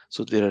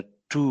 So there are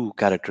two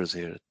characters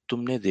here.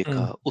 तुमने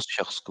देखा उस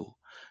शख्स को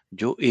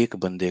जो एक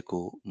बंदे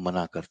को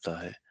मना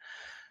करता है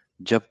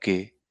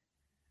जबकि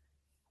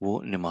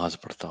वो नमाज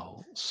पढ़ता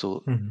हो.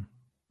 So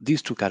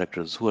these two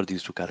characters, who are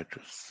these two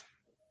characters?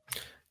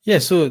 Yeah,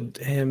 so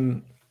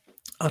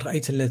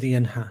أرأيت الذي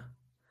ينهى.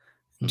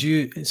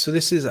 So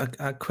this is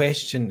a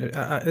question.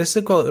 This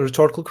is called a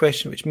rhetorical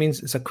question, which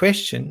means it's a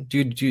question. Do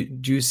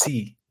you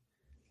see?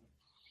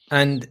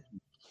 And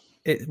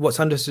what's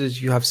understood is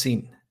you have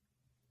seen.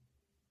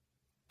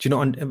 Do you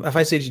not? If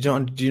I say do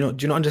you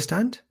not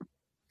understand?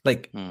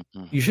 Like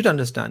you should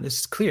understand. This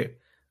is clear.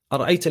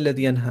 أرأيت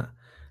الذي ينهى.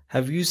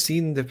 Have you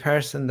seen the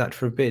person that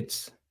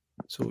forbids?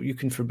 So you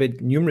can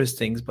forbid numerous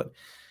things, but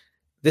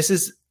this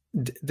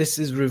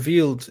is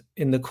revealed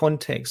in the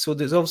context. So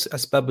there's also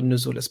asbab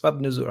al-nuzul. Asbab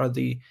al-nuzul are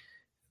the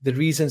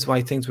reasons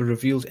why things were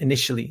revealed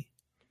initially.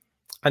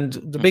 And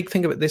the big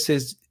thing about this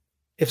is,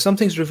 if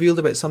something's revealed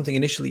about something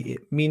initially,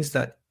 it means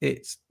that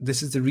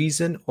this is the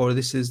reason, or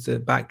this is the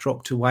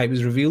backdrop to why it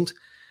was revealed.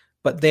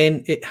 But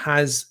then it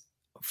has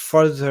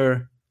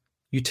further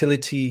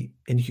utility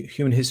in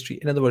human history.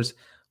 In other words,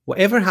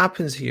 whatever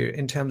happens here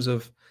in terms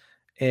of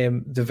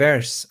the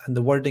verse and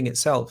the wording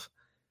itself,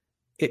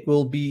 it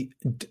will be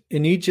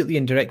immediately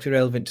and directly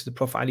relevant to the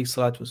Prophet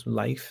ﷺ's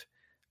life.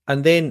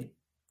 And then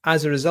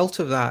as a result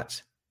of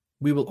that,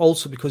 we will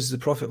also, because he's the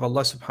Prophet of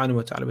Allah subhanahu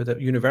wa ta'ala with a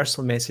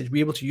universal message, be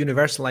able to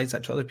universalize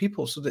that to other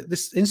people. So that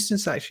this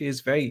instance actually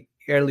is very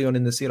early on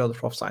in the seerah of the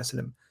Prophet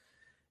ﷺ,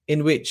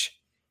 in which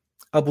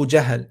Abu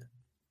Jahl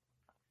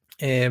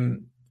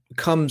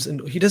comes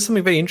and he does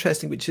something very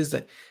interesting, which is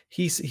that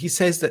he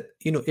says that,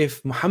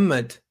 if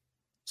Muhammad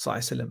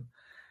ﷺ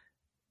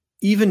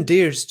even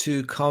dares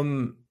to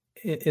come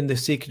in the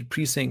sacred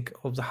precinct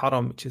of the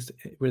Haram, which is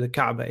where the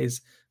Kaaba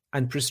is,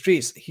 and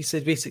prostrates, he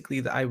said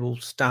basically that I will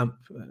stamp,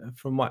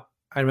 from what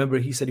I remember,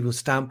 he said I will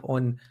stamp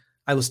on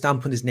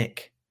his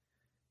neck.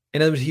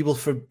 In other words, he will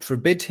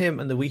forbid him,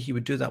 and the way he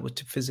would do that was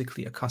to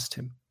physically accost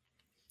him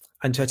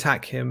and to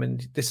attack him.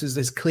 And this is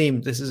his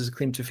claim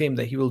to fame,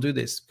 that he will do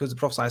this, because the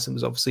Prophet ﷺ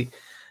was obviously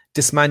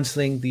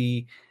dismantling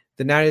the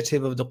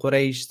narrative of the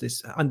Quraysh,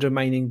 this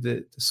undermining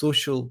the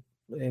social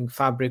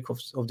fabric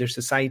of their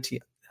society,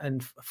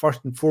 and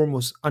first and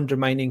foremost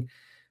undermining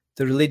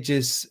the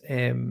religious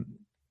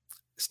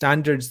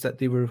standards that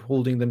they were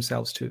holding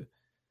themselves to.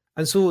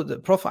 And so the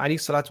Prophet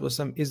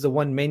ﷺ is the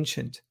one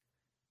mentioned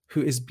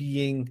who is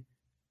being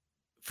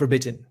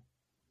forbidden,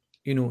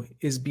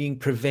 is being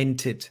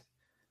prevented.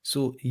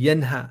 So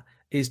yanha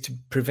is to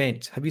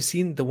prevent. Have you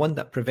seen the one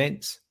that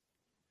prevents?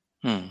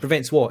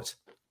 Prevents what?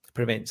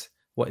 Prevents.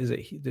 What is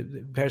it?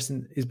 The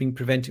person is being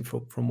prevented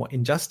from what?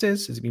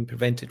 Injustice? Is being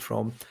prevented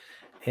from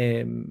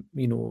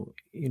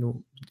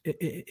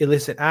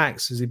illicit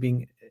acts? Is he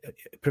being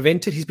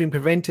prevented? He's being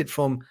prevented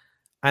from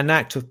an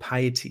act of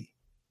piety.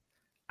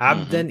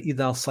 Abdan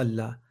idha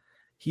salla.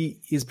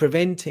 He is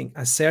preventing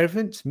a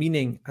servant,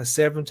 meaning a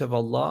servant of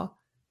Allah,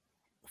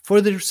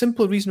 for the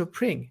simple reason of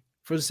praying,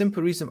 for the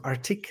simple reason of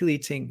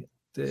articulating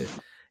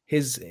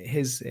his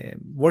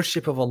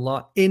worship of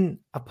Allah in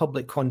a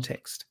public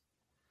context.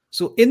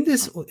 So in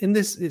this,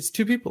 it's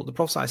two people, the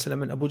Prophet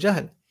ﷺ and Abu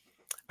Jahl.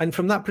 And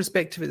from that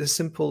perspective, it's a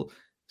simple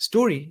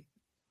story.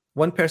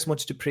 One person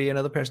wanted to pray,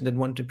 another person didn't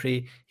want to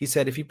pray. He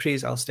said, if he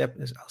prays, I'll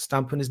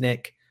stamp on his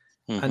neck.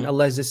 And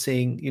Allah is just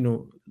saying,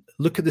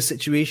 look at the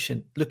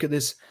situation. Look at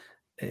this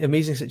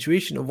amazing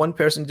situation of one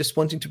person just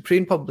wanting to pray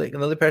in public,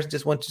 another person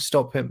just wanting to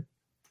stop him.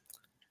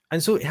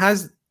 And so it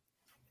has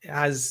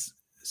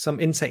some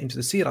insight into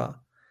the seerah.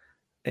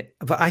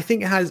 But I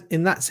think it has,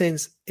 in that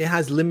sense, it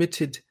has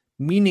limited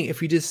meaning if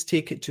we just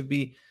take it to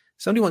be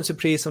somebody wants to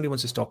pray, somebody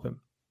wants to stop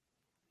him.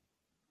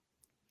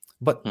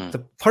 But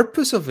the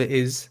purpose of it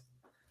is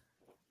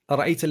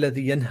أَرَأَيْتَ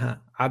الَّذِي يَنْهَى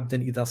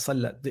عَبْدًا إِذَا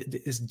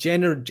صَلَّى.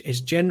 His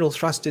general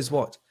thrust is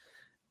what?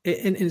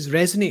 It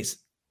resonates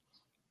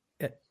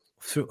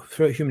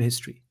throughout human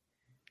history.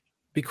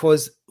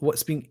 Because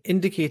what's being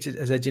indicated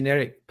as a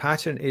generic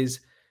pattern is,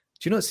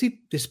 do you not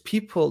see there's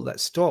people that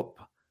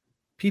stop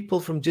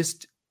people from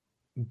just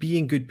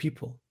being good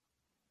people?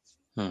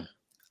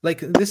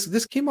 Like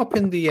this came up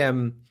in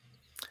the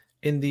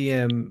in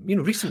the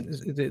recent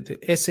the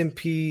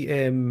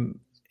SNP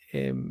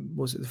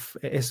was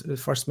it the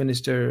first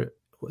minister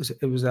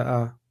it was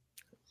the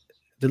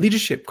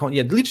leadership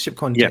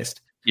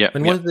contest.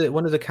 When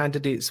one of the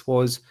candidates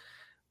was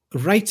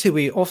right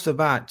away off the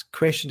bat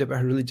questioned about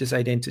her religious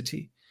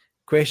identity,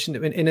 questioned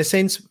in a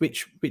sense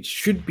which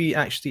should be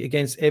actually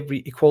against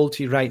every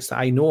equality rights that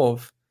I know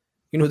of.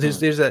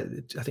 There's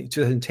a I think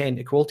 2010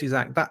 Equalities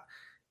Act that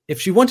if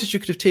she wanted, she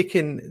could have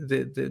taken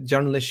the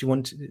journalist she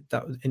wanted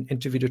that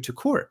interviewed her to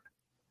court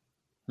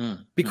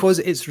because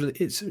it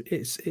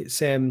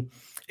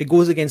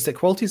goes against the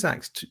Equalities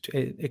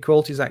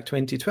Act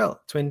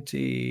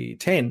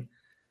 2010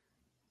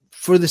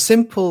 for the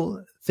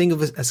simple thing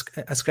of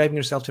ascribing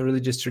yourself to a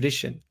religious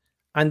tradition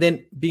and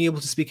then being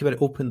able to speak about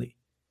it openly.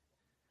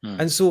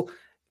 And so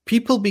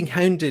people being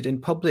hounded in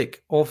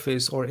public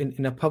office or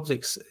in a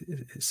public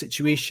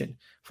situation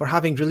for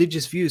having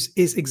religious views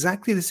is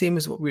exactly the same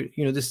as what we're,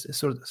 this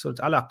sort of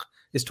Alaq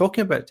is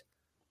talking about.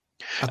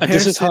 And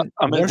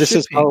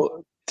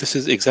this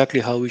is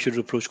exactly how we should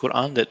approach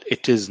Quran, that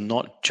it is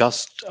not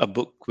just a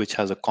book which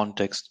has a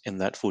context in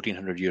that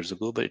 1400 years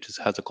ago, but it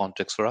has a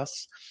context for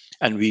us.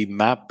 And we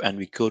map and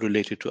we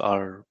correlate it to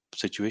our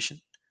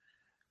situation.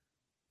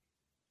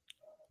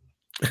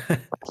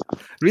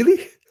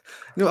 Really?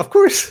 No, of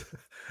course.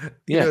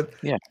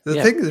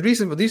 The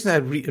reason I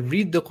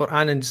read the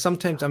Quran and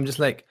sometimes I'm just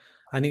like,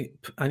 I need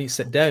to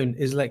sit down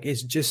is like,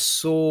 it's just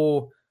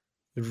so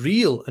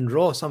real and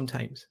raw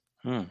sometimes.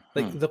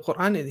 The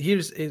Quran here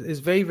is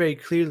very, very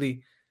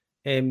clearly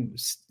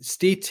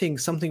stating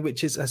something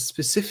which is a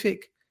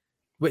specific,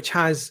 which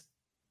has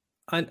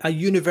a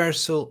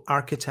universal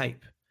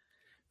archetype,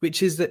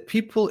 which is that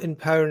people in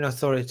power and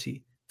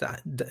authority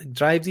that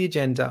drive the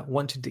agenda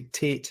want to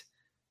dictate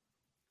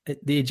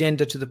the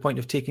agenda to the point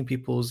of taking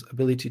people's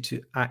ability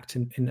to act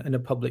in a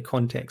public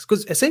context.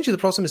 Because essentially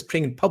the problem is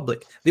praying in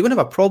public. They wouldn't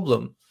have a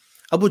problem.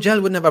 Abu Jahl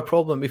wouldn't have a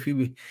problem if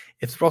the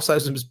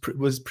Prophet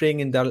was praying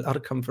in Dar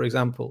al-Arqam, for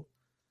example.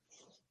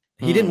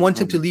 He didn't want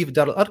him to leave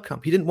Dar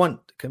al-Arqam. He didn't want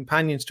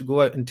companions to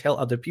go out and tell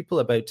other people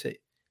about it.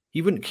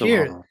 He wouldn't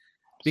care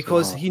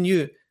because he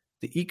knew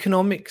the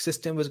economic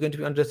system was going to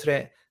be under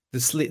threat. The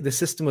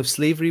system of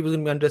slavery was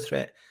going to be under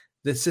threat.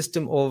 The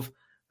system of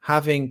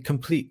having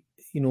complete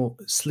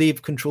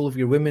slave control of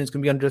your women is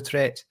going to be under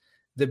threat.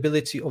 The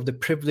ability of the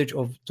privilege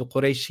of the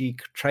Qurayshi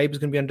tribe is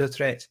going to be under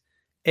threat.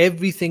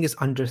 Everything is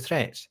under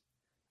threat.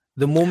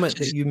 The moment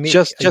that you make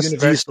a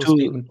universal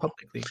statement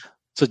publicly.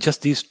 So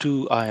just these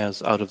two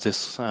ayahs out of this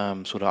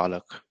Surah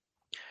Alaq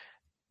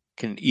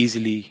can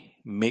easily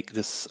make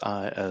this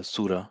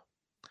surah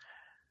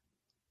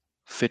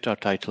fit our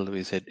title.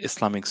 We said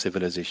Islamic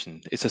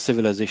civilization. It's a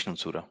civilizational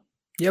surah.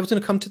 Yeah, I was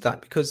going to come to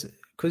that because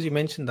you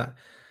mentioned that.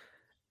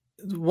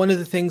 One of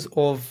the things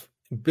of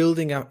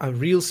building a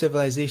real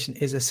civilization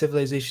is a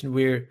civilization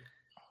where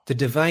the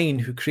divine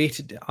who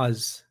created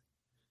us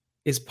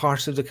is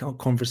part of the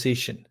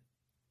conversation,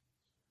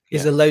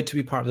 is allowed to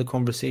be part of the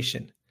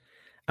conversation.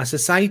 A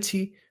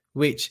society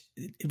which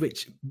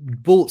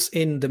bolts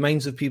in the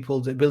minds of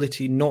people the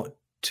ability not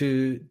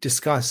to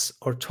discuss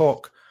or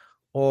talk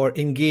or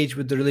engage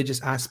with the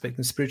religious aspect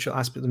and spiritual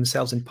aspect of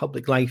themselves in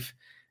public life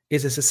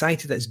is a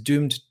society that's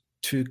doomed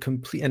to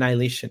complete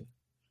annihilation.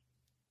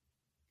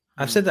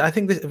 I've said that. I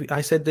think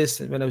I said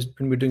this when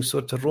we were doing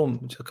Surah Al-Rum,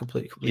 which a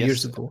couple of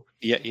years ago.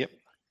 Yeah.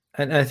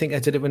 And I think I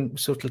did it when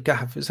Surah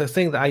Al-Kahf. It's a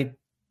thing that I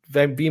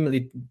very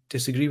vehemently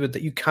disagree with,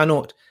 that you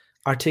cannot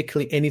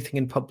articulate anything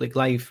in public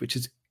life which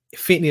is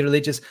faintly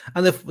religious.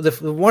 And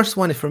the worst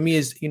one for me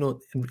is, in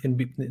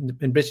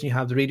Britain you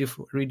have the Radio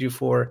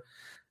 4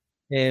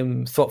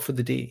 Thought for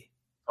the Day.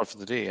 Thought for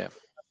the Day, yeah.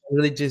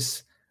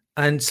 Religious.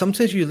 And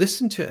sometimes you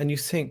listen to it and you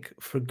think,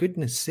 for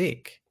goodness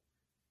sake.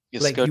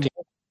 You're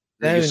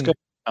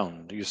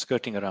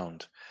skirting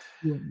around.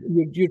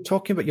 You're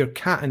talking about your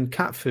cat and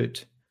cat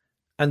food.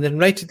 And then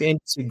right at the end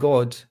you say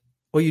God,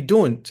 or you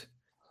don't.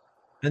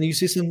 And you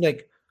say something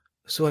like,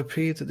 so I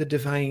pray that the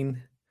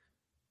divine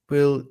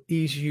will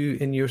ease you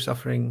in your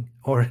suffering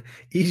or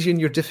ease you in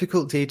your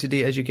difficult day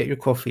today as you get your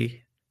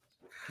coffee.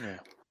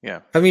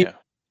 Yeah. I mean,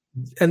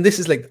 and this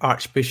is like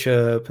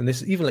Archbishop, and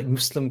this is even like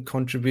Muslim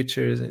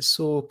contributors, and it's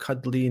so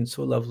cuddly and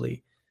so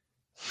lovely.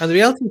 And the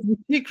reality is, if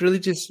you take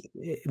religious,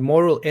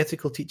 moral,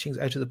 ethical teachings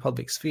out of the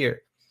public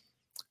sphere,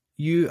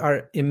 you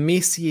are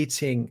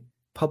emaciating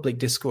public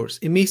discourse.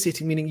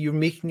 Emaciating meaning you're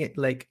making it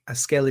like a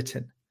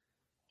skeleton.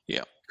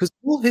 Yeah.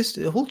 Because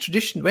the whole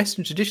tradition,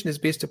 Western tradition, is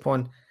based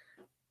upon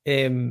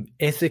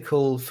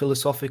ethical,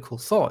 philosophical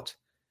thought.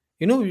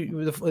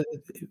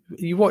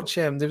 You watch.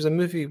 There was a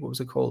movie. What was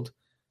it called?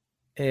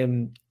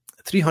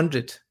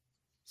 300.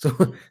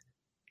 So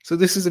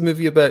this is a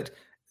movie about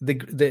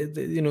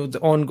the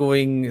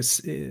ongoing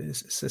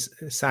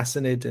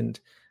Sassanid and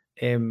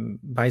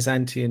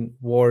Byzantine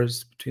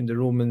wars between the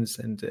Romans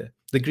and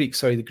the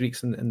Greeks. The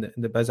Greeks and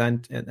the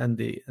Byzantine and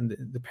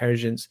the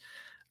Persians.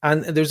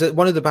 And there's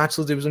one of the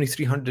battles. There was only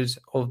 300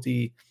 of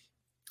the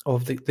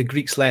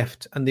Greeks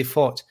left, and they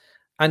fought.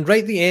 And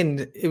right at the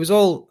end, it was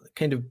all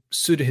kind of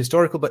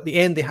pseudo-historical, but at the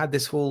end they had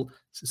this whole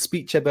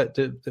speech about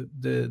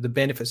the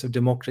benefits of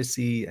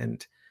democracy,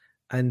 and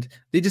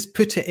they just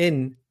put it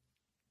in.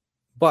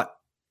 But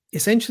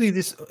essentially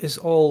this is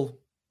all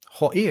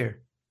hot air.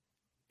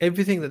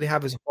 Everything that they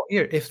have is hot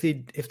air if they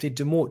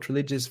demote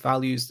religious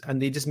values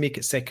and they just make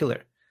it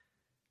secular.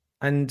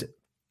 And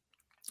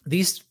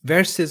these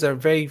verses are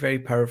very, very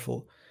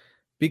powerful,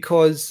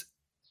 because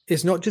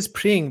it's not just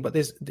praying, but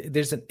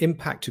there's an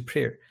impact to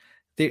prayer.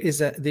 There is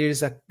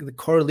the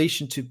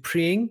correlation to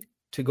praying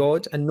to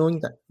God and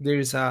knowing that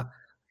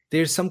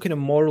there's some kind of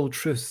moral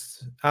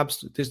truth.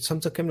 There's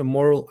some kind of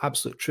moral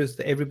absolute truth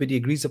that everybody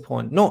agrees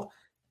upon, not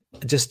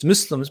just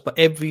Muslims, but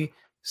every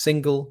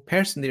single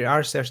person. There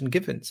are certain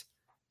givens.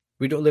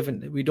 We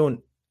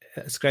don't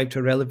ascribe to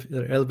a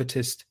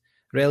relativist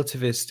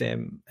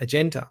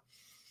agenda.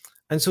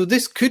 And so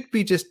this could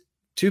be just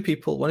two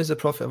people. One is the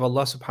Prophet of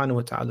Allah subhanahu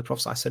wa ta'ala, the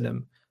Prophet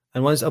ﷺ,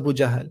 and one is Abu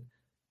Jahl.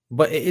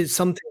 But it is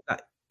something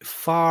that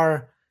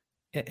far,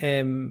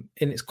 in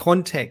its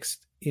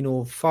context,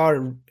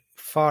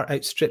 far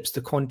outstrips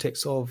the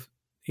context of,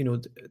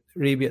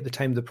 Arabia at the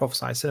time of the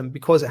Prophet ﷺ,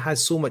 because it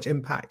has so much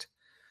impact.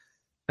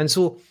 And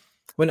so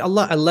when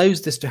Allah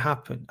allows this to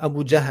happen,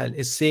 Abu Jahl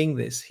is saying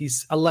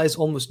this. Allah is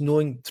almost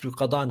knowing through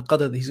qada and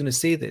qadar that he's going to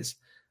say this.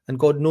 And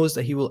God knows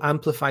that he will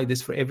amplify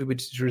this for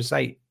everybody to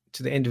recite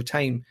to the end of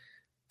time.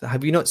 That,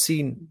 have you not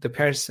seen the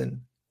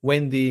person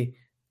when they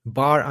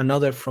bar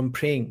another from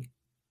praying?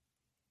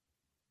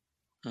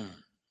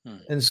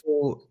 And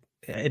so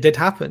it did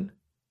happen.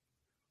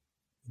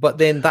 But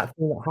then that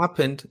thing that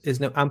happened is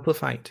now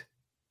amplified.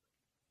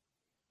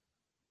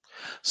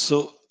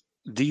 So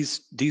these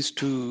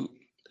two,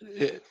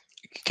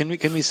 can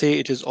we say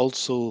it is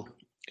also,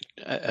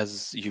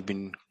 as you've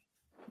been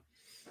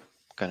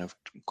kind of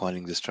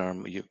calling this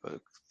term,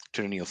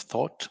 tyranny of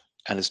thought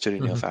and it's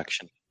tyranny of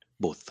action,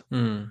 both.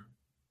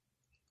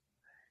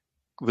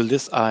 Will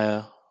this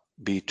ayah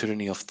be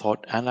tyranny of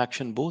thought and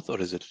action both, or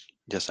is it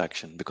just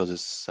action? Because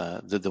it's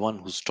the one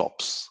who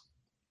stops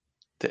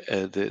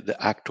the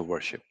act of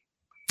worship.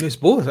 It's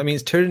both. I mean,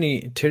 it's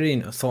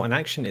tyranny of thought and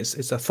action.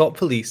 It's a thought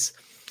police,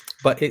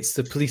 but it's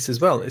the police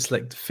as well. It's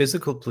like the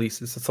physical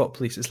police. It's the thought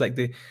police. It's like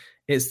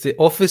it's the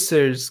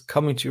officers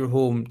coming to your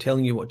home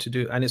telling you what to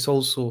do, and it's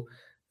also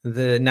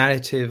the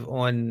narrative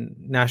on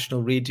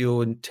national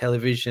radio and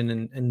television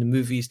and the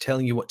movies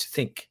telling you what to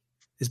think.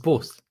 It's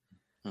both.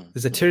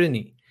 There's a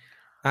tyranny.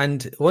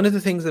 And one of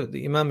the things that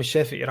the Imam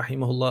al-Shafi'i,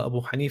 rahimahullah,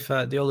 Abu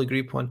Hanifa, they all agree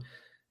upon,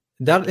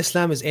 Dar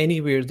al-Islam is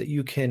anywhere that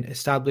you can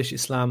establish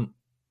Islam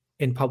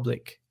in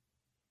public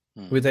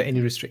without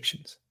any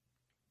restrictions.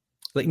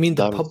 Like,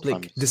 the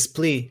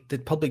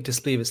public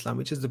display of Islam,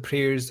 which is the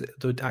prayers,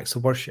 the acts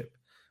of worship.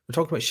 We're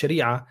talking about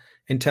Sharia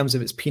in terms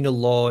of its penal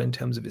law, in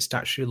terms of its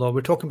statutory law.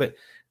 We're talking about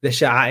the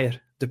sha'air,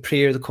 the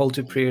prayer, the call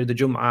to prayer, the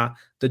jum'ah,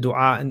 the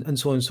dua, and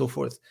so on and so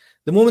forth.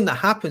 The moment that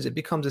happens, it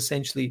becomes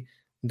essentially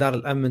Dar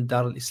al-Amn,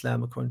 Dar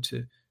al-Islam, according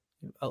to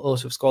a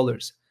lot of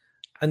scholars.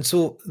 And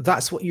so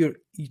that's what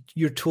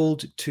you're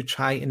told to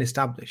try and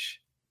establish.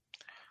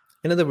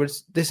 In other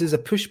words, this is a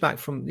pushback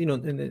from,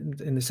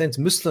 in the sense,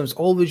 Muslims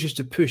always used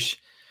to push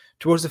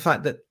towards the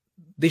fact that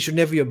they should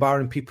never be a bar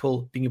on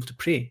people being able to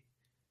pray.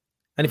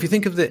 And if you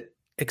think of the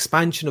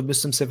expansion of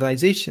Muslim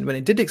civilization, when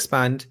it did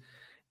expand,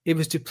 it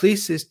was to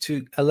places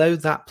to allow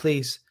that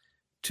place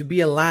to be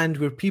a land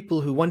where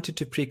people who wanted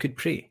to pray could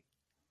pray.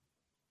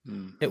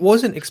 It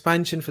wasn't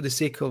expansion for the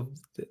sake of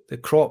the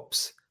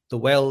crops, the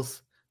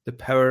wealth, the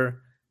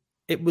power.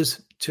 It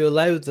was to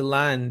allow the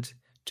land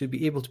to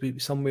be able to be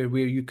somewhere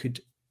where you could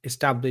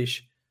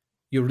establish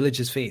your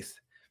religious faith.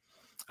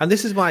 And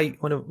this is why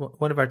one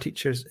of our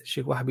teachers,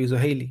 Sheikh Wahabi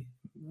Zuhaili,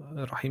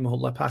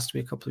 rahimahullah, passed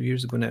away a couple of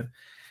years ago now.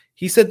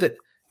 He said that,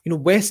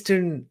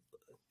 Western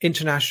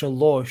international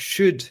law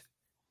should,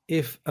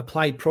 if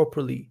applied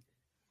properly,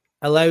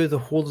 allow the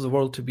whole of the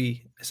world to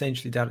be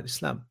essentially Dar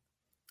al-Islam.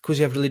 Because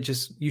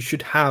you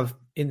should have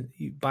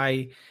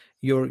by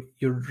your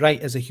right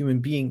as a human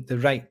being, the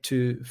right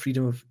to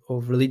freedom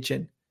of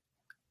religion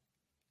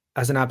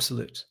as an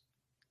absolute.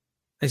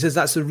 And he says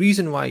that's the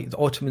reason why the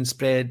Ottomans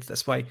spread,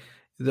 that's why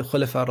the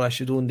Khulafa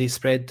Rashidun, they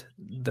spread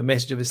the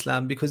message of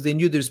Islam, because they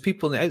knew there's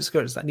people in the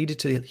outskirts that needed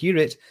to hear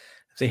it.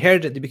 If they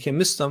heard it, they became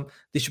Muslim,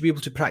 they should be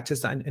able to practice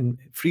that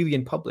freely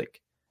in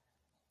public.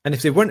 And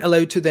if they weren't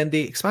allowed to, then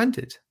they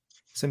expanded.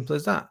 Simple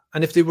as that.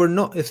 And if they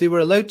were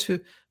allowed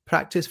to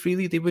practice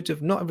freely, they would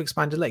have not have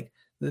expanded. Like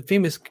the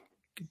famous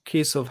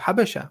case of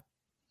Habasha.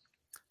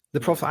 The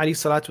Prophet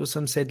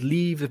ﷺ said,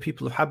 leave the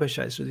people of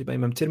Habasha, it's really by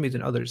Imam Tirmidhi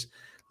and others,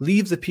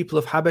 leave the people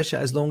of Habasha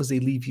as long as they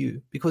leave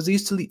you, because they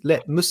used to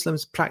let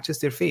Muslims practice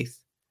their faith.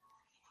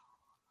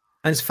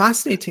 And it's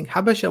fascinating,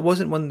 Habasha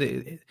wasn't one of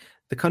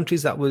the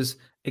countries that was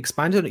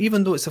expanded,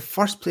 even though it's the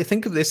first place,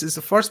 think of this, it's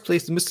the first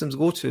place the Muslims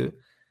go to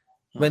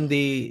when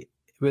they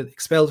were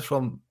expelled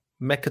from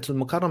Mecca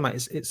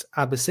al-Mukarramah. It's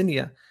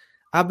Abyssinia.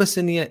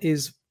 Abyssinia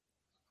is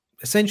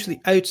essentially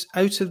out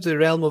of the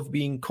realm of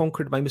being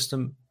conquered by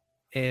Muslim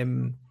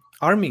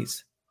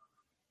armies,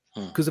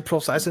 because the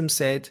Prophet ﷺ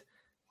said,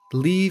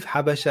 leave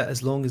Habasha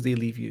as long as they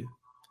leave you.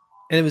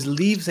 And it was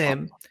leave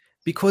them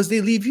because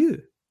they leave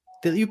you.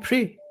 They let you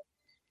pray.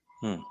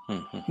 Now,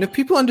 if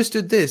people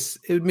understood this,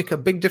 it would make a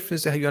big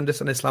difference to how you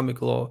understand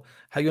Islamic law,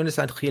 how you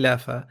understand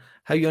Khilafah,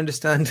 how you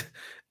understand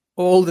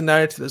all the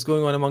narrative that's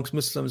going on amongst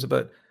Muslims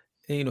about,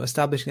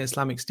 establishing an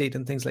Islamic state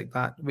and things like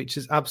that, which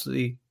is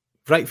absolutely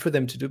right for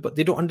them to do, but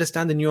they don't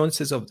understand the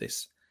nuances of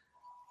this.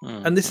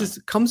 And this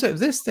comes out of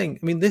this thing.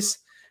 I mean, this,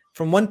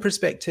 from one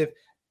perspective,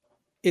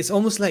 it's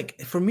almost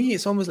like, for me,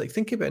 it's almost like,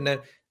 think about it now,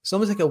 it's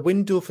almost like a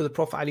window for the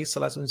Prophet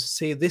ﷺ to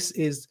say, this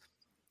is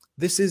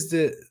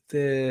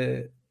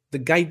the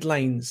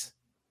guidelines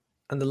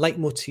and the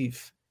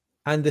leitmotif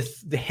and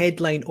the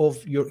headline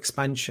of your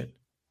expansion.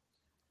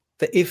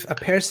 That if a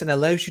person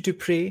allows you to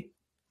pray,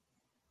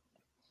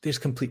 there's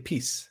complete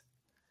peace.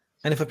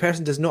 And if a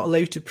person does not allow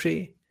you to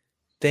pray,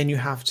 then you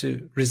have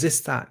to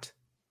resist that.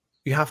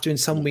 You have to in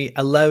some way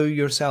allow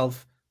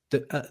yourself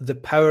the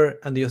power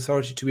and the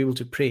authority to be able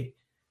to pray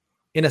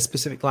in a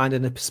specific land,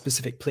 in a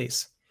specific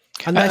place.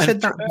 And I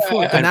said that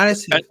before. The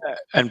narrative.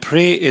 And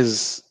pray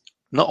is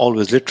not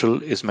always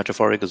literal, is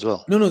metaphoric as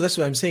well. No, that's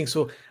what I'm saying.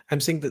 So I'm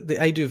saying that the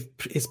idea of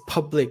is a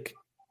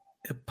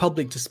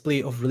public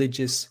display of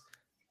religious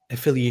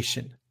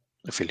affiliation.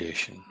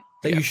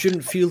 That you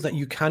shouldn't feel that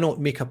you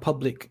cannot make a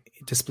public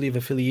display of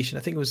affiliation.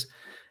 I think it was,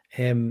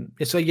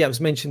 it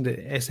was mentioned the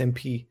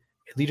SMP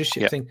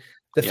leadership thing.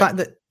 The fact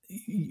that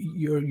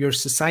your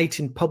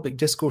society and public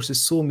discourse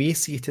is so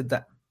emaciated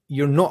that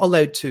you're not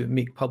allowed to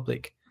make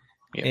public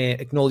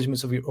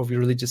acknowledgements of your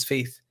religious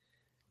faith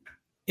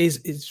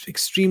is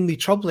extremely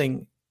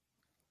troubling,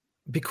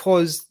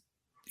 because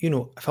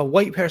if a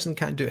white person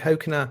can't do it, how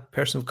can a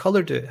person of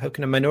color do it? How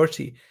can a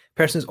minority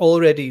person is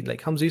already,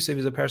 like Hamza Yusuf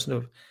is a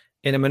person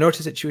in a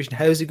minority situation,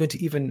 how is he going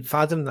to even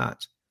fathom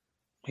that?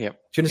 Do you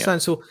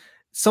understand? So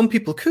some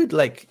people could,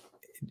 like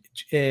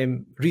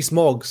Rees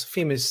Moggs,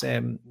 famous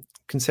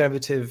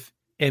conservative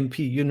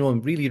MP,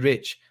 him, really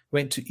rich,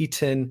 went to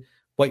Eton,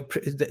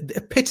 the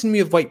epitome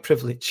of white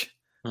privilege.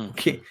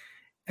 Okay.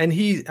 And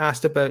he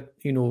asked about,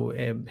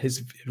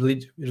 his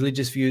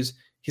religious views.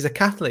 He's a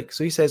Catholic,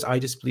 so he says, I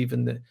just believe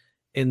in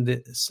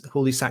the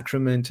Holy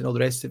Sacrament and all the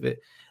rest of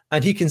it.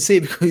 And he can say,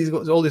 because he's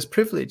got all this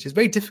privilege, it's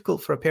very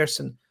difficult for a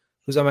person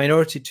who's a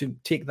minority to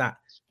take that,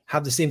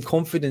 have the same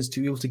confidence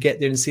to be able to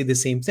get there and say the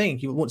same thing.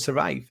 He won't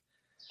survive.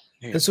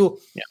 And so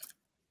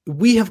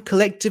we have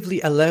collectively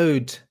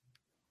allowed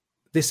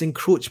this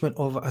encroachment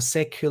of a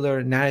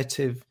secular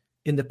narrative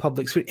in the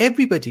public sphere.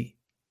 Everybody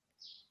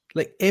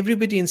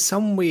in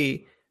some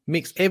way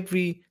makes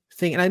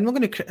everything, and I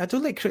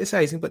don't like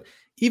criticizing, but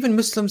even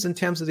Muslims, in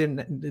terms of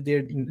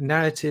their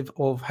narrative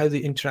of how they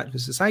interact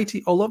with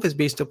society, all of it is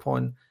based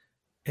upon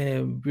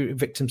we're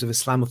victims of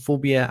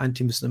Islamophobia,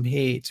 anti-Muslim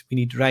hate, we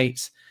need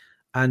rights,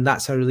 and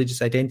that's our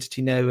religious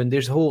identity now. And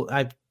there's a whole,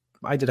 I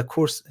did a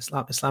course,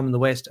 Islam in the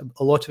West,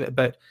 a lot of it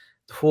about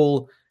the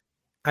whole,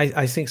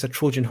 I think it's a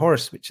Trojan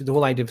horse, which is the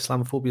whole idea of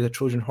Islamophobia, the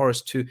Trojan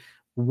horse, to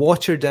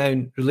water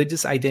down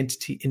religious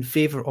identity in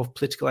favor of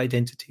political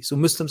identity. So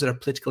Muslims are a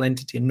political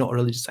entity and not a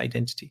religious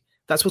identity.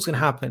 That's what's going to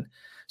happen.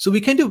 So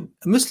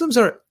Muslims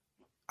are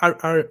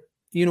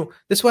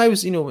that's why I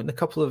was, in a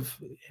couple of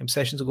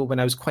sessions ago when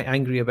I was quite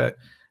angry about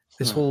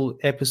this whole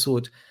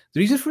episode.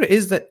 The reason for it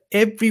is that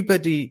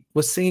everybody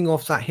was singing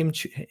off that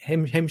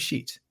hymn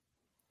sheet.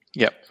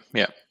 Yeah.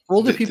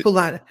 All the people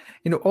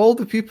all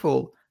the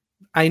people,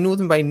 I know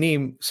them by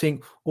name,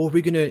 saying, "Oh,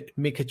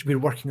 we're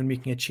working on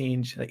making a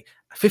change." Like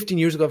 15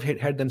 years ago, I've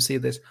heard them say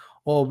this.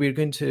 "Oh, we're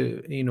going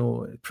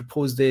to,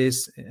 propose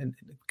this, and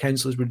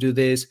councillors will do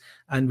this,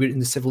 and we're in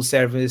the civil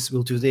service,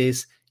 we'll do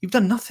this." You've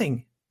done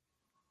nothing.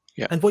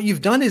 Yeah. And what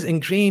you've done is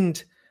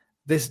ingrained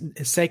this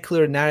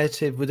secular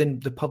narrative within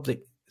the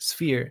public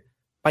sphere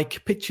by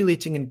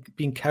capitulating and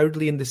being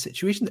cowardly in this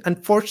situation.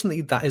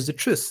 Unfortunately, that is the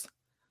truth.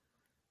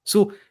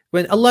 So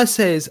when Allah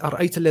says,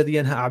 "Ara'ayta alladhi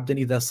yanha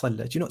 'abdan idha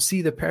salla," do you not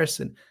see the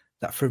person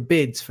that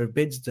forbids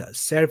the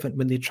servant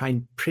when they try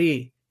and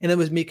pray, and it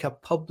was make a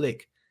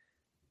public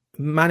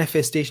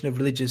manifestation of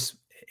religious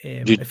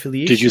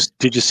affiliation?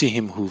 Did you see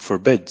him who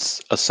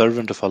forbids a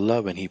servant of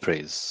Allah when he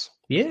prays?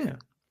 Yeah.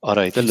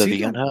 أَرَأَيْتَ الَّذِي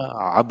يَنْهَى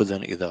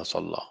عَبْدًا إِذَا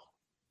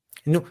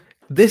صَلَّى.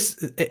 This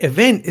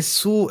event is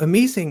so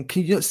amazing.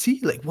 Can you not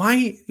see? Like,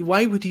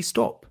 why would he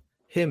stop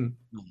him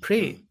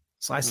pray?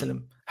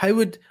 Why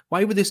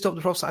would they stop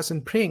the Prophet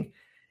ﷺ praying?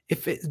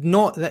 If it's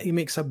not that he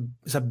makes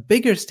it's a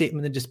bigger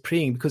statement than just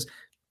praying, because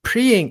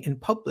praying in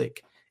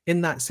public,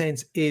 in that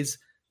sense, is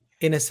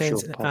in a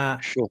sense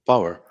show of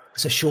power.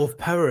 It's a show of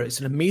power. It's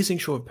an amazing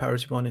show of power,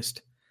 to be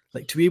honest.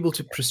 Like, to be able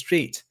to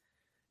prostrate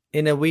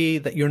in a way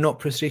that you're not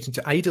prostrating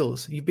to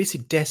idols. You've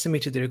basically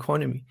decimated their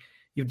economy.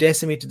 You've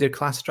decimated their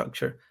class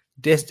structure,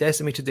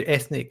 decimated their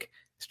ethnic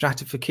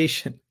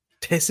stratification,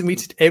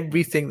 decimated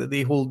everything that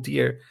they hold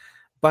dear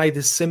by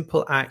this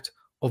simple act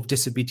of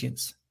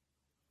disobedience.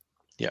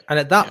 Yeah. And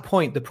at that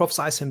point, the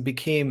Prophet ﷺ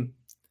became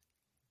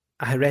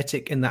a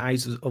heretic in the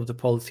eyes of the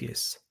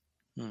polytheists.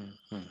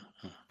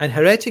 And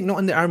heretic, not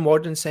in our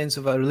modern sense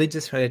of a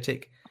religious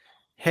heretic.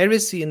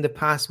 Heresy in the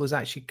past was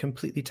actually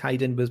completely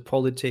tied in with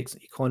politics,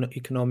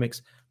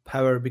 economics,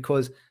 power,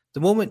 because The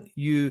moment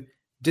you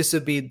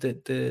disobeyed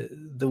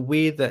the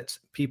way that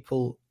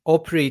people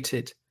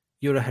operated,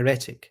 you're a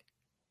heretic.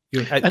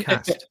 You're an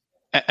outcast.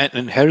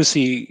 And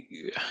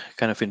heresy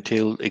kind of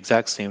entailed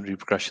exact same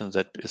repercussions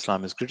that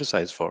Islam is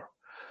criticized for.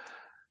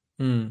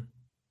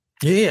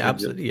 Yeah,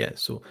 absolutely. Yeah.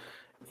 So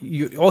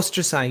you're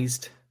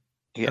ostracized.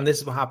 Yeah. And this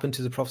is what happened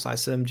to the Prophet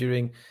ﷺ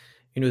during,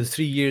 the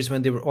 3 years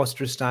when they were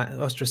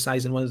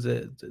ostracized, and one of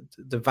the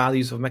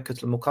values of Mecca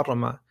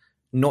al-Mukarramah,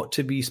 not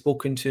to be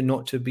spoken to,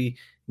 not to be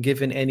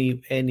given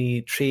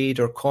any trade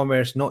or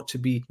commerce, not to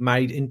be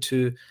married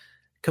into,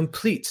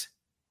 complete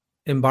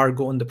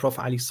embargo on the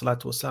Prophet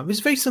ﷺ. It's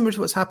very similar to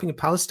what's happening in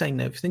Palestine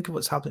now. If you think of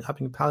what's happening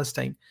in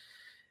Palestine,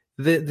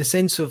 the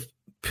sense of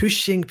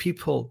pushing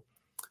people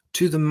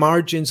to the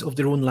margins of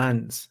their own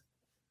lands.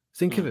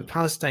 Think of it,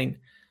 Palestine.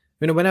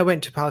 When I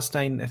went to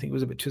Palestine, I think it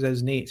was about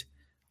 2008.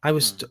 I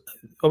went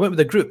with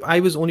a group. I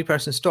was the only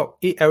person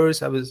stopped. 8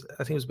 hours. I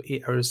think it was about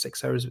 8 hours,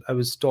 6 hours. I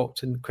was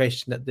stopped and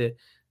questioned at the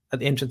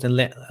entrance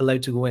and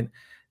allowed to go in.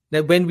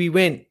 Now, when we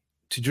went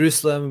to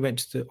Jerusalem, we went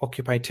to the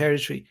occupied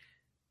territory.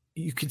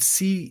 You could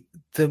see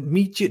the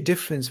immediate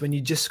difference when you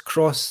just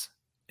cross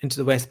into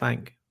the West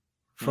Bank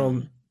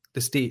from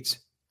the States,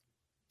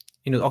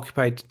 the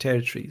occupied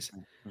territories,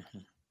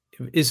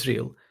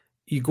 Israel.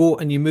 You go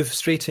and you move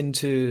straight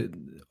into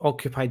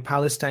occupied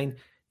Palestine.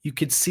 You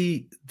could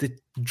see the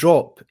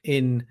drop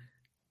in,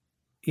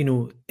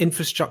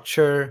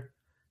 infrastructure.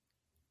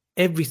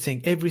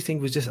 Everything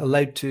was just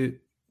allowed to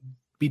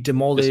be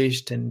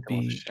demolished and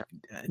be,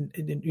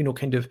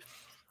 kind of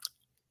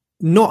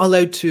not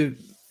allowed to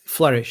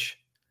flourish.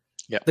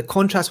 Yeah. The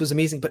contrast was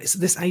amazing, but it's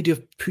this idea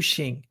of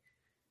pushing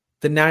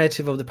the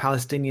narrative of the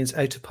Palestinians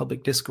out of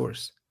public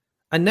discourse.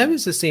 And now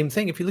it's the same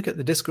thing. If you look at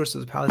the discourse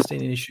of the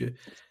Palestinian issue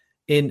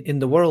in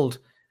the world,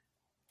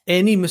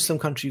 any Muslim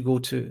country you go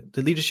to,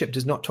 the leadership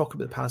does not talk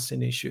about the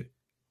Palestinian issue,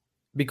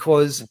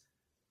 because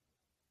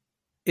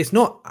it's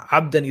not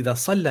abdan idha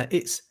salla.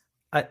 It's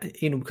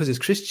because there's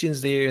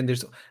Christians there,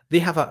 and they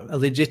have a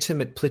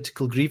legitimate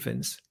political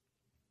grievance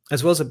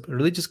as well as a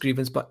religious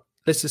grievance. But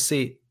let's just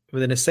say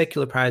within a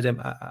secular paradigm,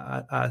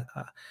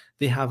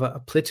 they have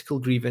a political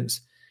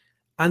grievance,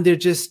 and they're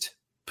just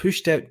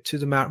pushed out to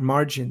the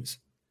margins.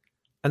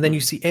 And then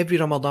you see every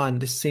Ramadan,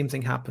 this same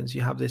thing happens.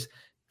 You have this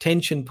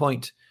tension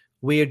point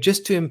where,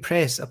 just to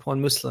impress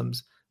upon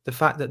Muslims the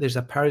fact that there's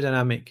a power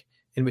dynamic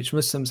in which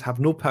Muslims have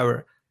no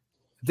power,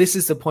 this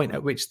is the point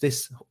at which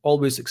this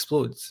always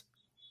explodes.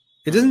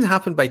 It doesn't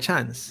happen by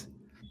chance.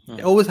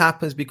 It always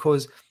happens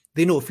because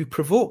they know if we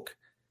provoke,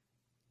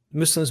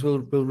 Muslims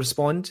will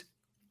respond,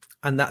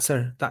 and that's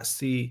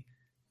the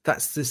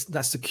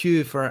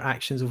cue for our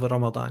actions over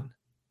Ramadan.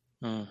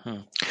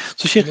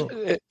 So Sheikh,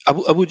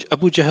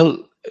 Abu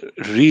Jahl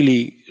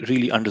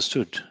really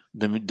understood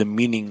the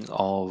meaning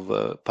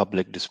of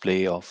public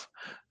display of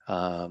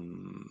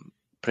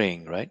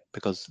praying, right?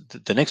 Because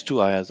the next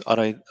two ayahs,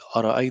 أَرَأَيْتَ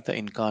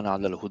إِنْ كَانَ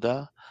عَلَى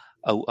الْهُدَى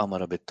أَوْ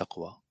أَمَرَ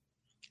بِالتَّقْوَى.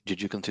 Did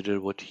you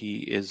consider what he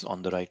is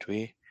on the right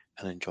way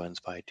and enjoins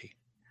piety?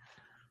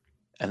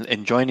 And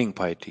enjoining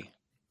piety.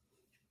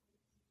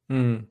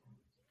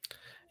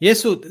 Yeah,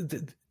 so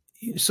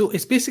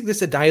it's basically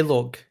this a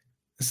dialogue.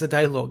 It's a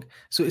dialogue.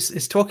 So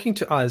it's talking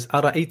to us,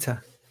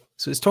 Ara'ita.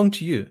 So it's talking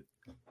to you.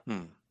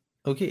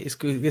 Okay,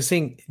 it's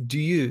saying, do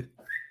you?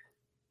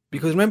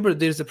 Because remember,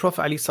 there's the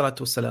Prophet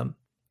ﷺ,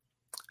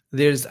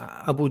 there's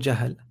Abu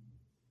Jahl.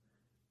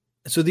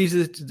 So these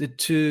are the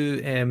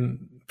two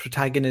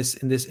protagonists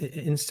in this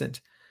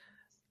instant.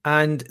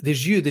 And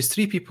there's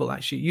 3 people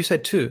actually. You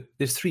said 2,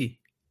 there's 3.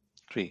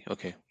 3,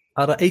 okay.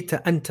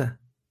 Ara'ita anta.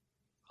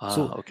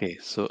 Okay.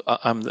 So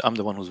I'm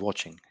the one who's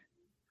watching.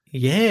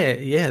 Yeah,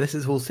 this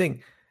is the whole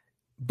thing.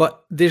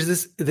 But there's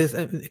this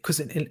because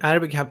in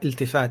Arabic you have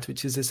iltifat,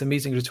 which is this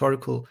amazing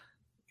rhetorical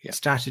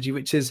strategy,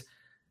 which is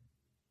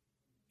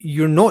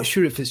you're not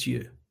sure if it's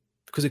you,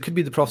 because it could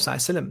be the Prophet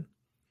ﷺ.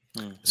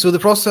 So the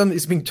Prophet ﷺ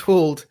is being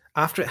told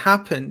after it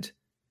happened,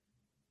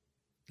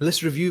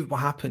 let's review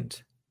what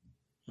happened,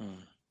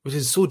 which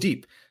is so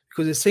deep,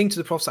 because it's saying to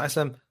the Prophet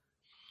ﷺ,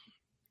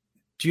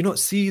 do you not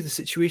see the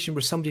situation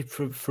where somebody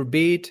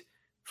forbade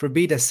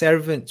a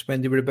servant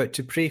when they were about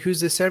to pray? Who's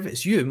the servant?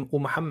 It's you, O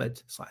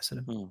Muhammad.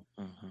 In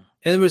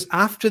other words,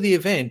 after the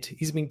event,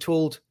 he's being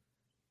told,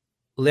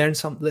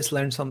 let's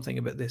learn something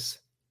about this.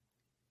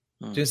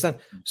 Do you understand?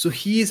 So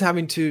he is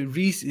having to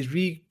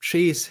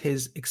retrace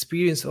his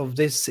experience of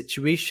this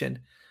situation.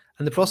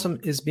 And the Prophet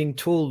is being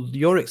told,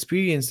 your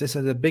experience, this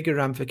has a bigger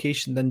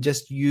ramification than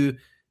just you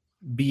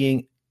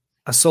being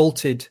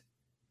assaulted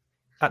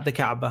at the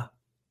Kaaba.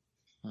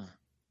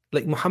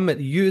 Like Muhammad,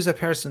 you as a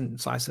person,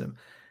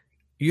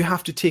 you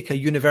have to take a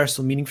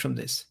universal meaning from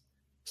this.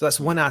 So that's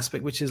one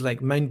aspect, which is like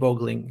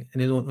mind-boggling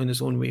in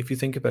its own way, if you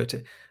think about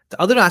it.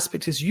 The other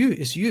aspect is you.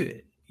 It's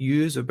you.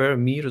 You, Zubair,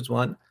 me,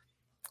 Rizwan.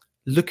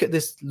 Look at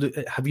this.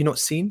 Have you not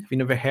seen? Have you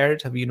never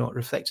heard? Have you not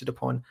reflected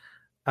upon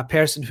a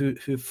person who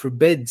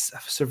forbids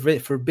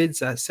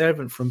a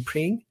servant from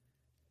praying?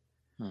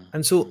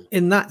 And so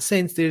in that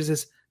sense, there's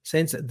this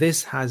sense that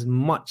this has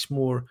much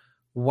more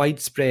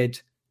widespread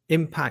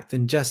impact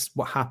than just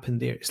what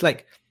happened there. It's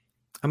like,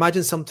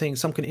 imagine some kind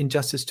of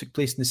injustice took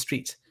place in the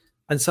street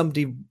and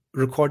somebody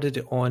recorded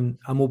it on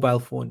a mobile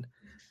phone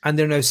and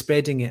they're now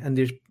spreading it and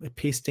they're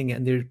pasting it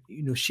and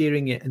they're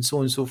sharing it and so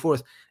on and so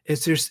forth.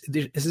 It's as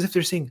if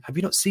they're saying, have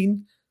you not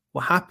seen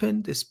what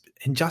happened? This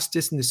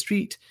injustice in the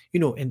street.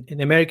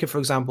 In America, for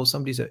example,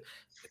 somebody's a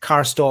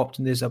car stopped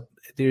and there's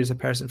a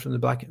person from the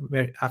Black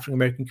African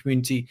American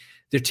community.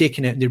 They're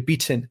taking it and they're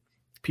beaten.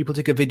 People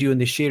take a video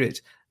and they share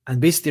it. And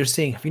basically they're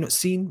saying, have you not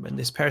seen when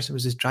this person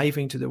was just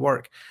driving to their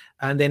work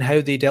and then how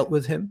they dealt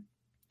with him?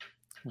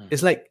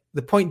 It's like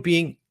the point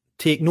being,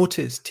 take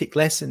notice, take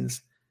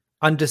lessons,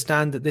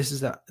 understand that this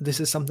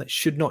is something that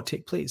should not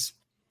take place.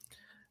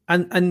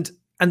 And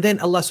then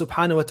Allah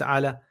subhanahu wa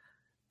ta'ala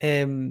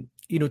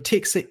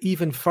takes it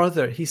even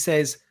further. He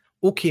says,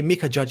 okay,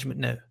 make a judgment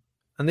now.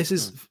 And this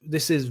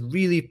is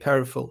really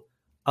powerful.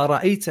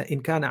 أَرَأَيْتَ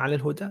إِنْ كَانَ عَلَى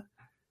الْهُدَى.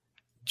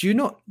 Do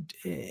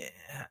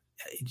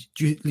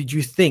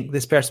you think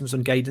this person was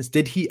on guidance?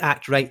 Did he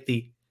act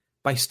rightly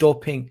by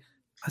stopping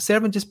a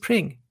servant just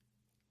praying?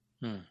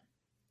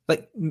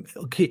 Like,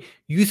 okay,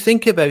 you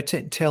think about it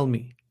and tell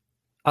me.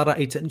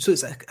 أَرَأَيْتَ. And so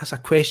it's a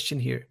question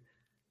here.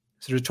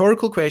 It's a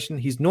rhetorical question.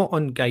 He's not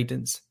on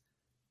guidance,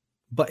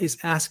 but it's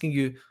asking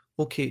you,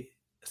 okay,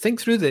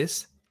 think through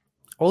this.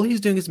 All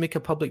he's doing is make a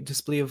public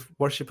display of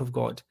worship of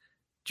God.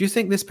 Do you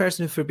think this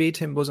person who forbade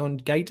him was on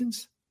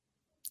guidance?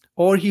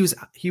 Or he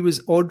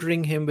was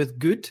ordering him with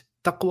good,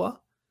 taqwa?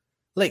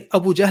 Like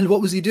Abu Jahl,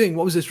 what was he doing?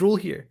 What was his role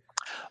here?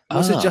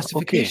 What's his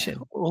justification?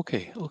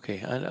 Okay.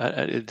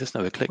 It does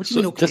never click. What do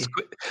you mean, okay?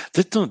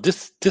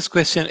 This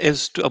question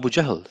is to Abu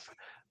Jahl.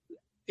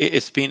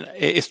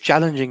 It's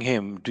challenging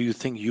him. Do you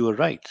think you are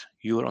right?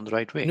 You are on the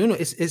right way? No.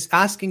 It's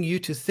asking you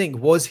to think.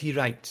 Was he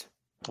right?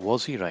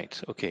 Was he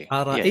right? Okay.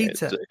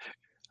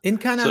 In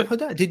Kana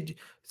al-Huda, did you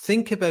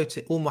think about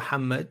it, O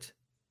Muhammad?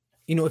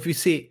 If you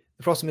say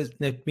the Prophet is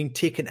now being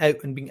taken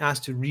out and being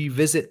asked to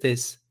revisit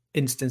this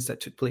instance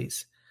that took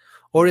place,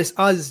 or is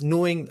us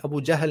knowing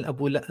Abu Jahl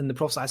and the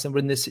Prophet ﷺ were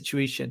in this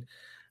situation,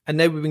 and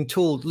now we're being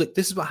told, look,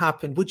 this is what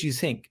happened. What do you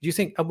think? Do you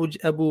think Abu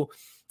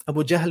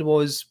Jahl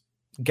was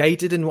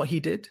guided in what he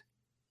did?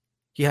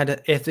 He had an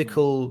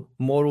ethical,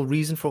 moral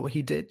reason for what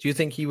he did. Do you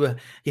think he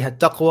had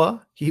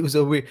taqwa? He was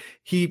aware.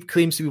 He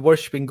claims to be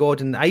worshipping God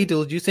and the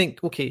idol. Do you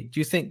think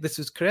this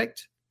is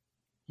correct?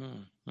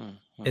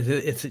 If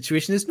the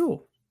situation is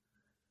no.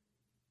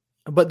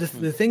 But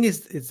the thing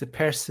is, it's the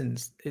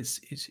person's.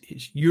 It's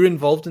you're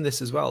involved in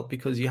this as well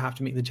because you have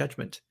to make the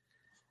judgment.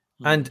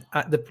 And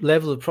at the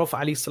level of Prophet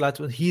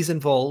ﷺ, he's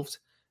involved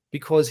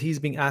because he's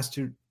being asked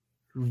to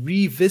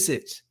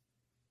revisit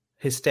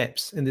his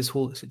steps in this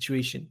whole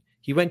situation.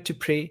 He went to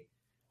pray.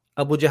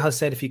 Abu Jahl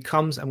said, if he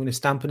comes, I'm going to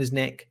stamp on his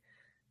neck.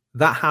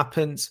 That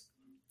happens.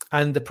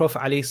 And the Prophet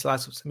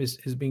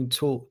ﷺ is being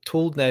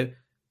told now,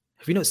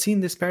 have you not seen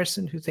this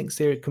person who thinks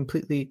they're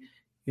completely,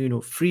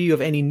 free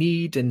of any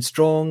need and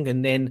strong,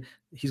 and then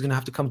he's going to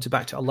have to come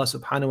back to Allah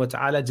subhanahu wa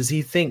ta'ala? Does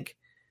he think,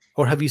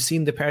 or have you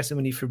seen the person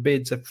when he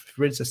forbids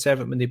a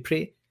servant when they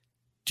pray?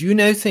 Do you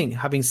now think,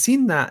 having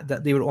seen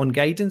that they were on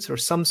guidance or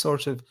some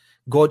sort of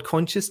God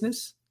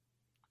consciousness?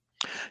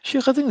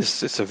 Sheikh, I think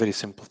it's a very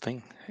simple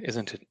thing,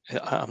 isn't it?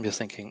 I'm just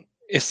thinking,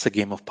 it's a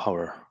game of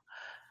power.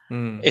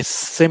 It's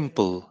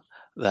simple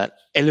that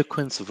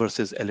eloquence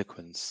versus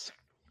eloquence,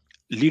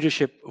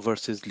 leadership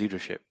versus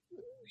leadership.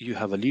 You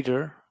have a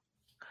leader,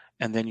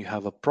 and then you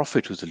have a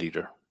prophet who's a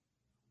leader.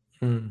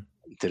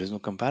 There is no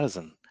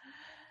comparison.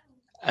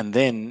 And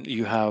then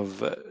you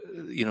have,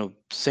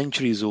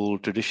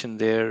 centuries-old tradition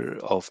there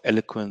of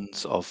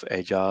eloquence, of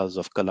ijaz,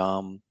 of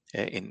kalam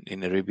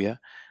in Arabia.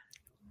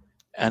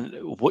 And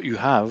what you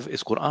have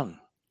is Quran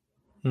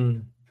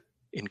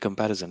in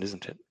comparison,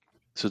 isn't it?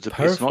 So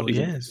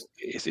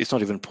it's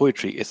not even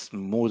poetry. It's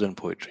more than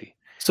poetry.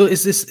 So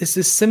is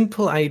this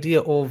simple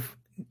idea of,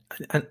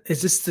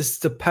 is this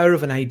the power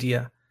of an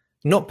idea,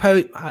 not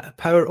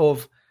power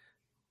of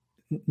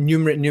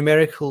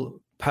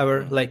numerical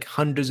power, like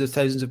hundreds of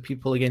thousands of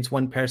people against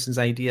one person's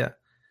idea.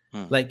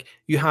 Like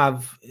you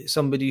have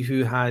somebody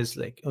who has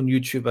like on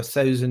YouTube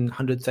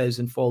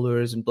 100,000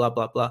 followers and blah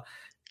blah blah.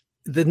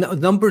 The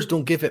numbers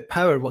don't give it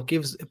power. What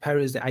gives it power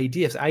is the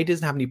idea. If the idea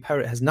doesn't have any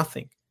power, it has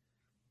nothing.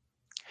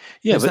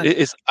 Yeah, but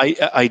it's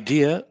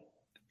idea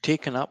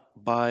taken up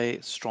by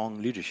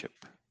strong leadership.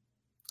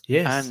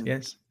 Yes,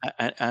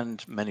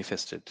 and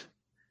manifested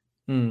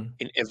in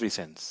every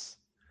sense.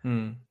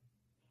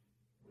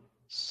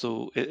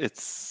 So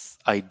it's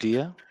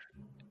idea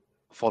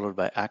followed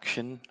by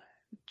action,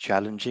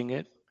 challenging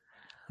it,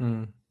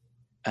 and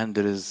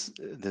there is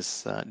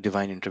this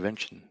divine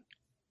intervention.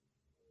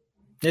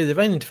 Yeah,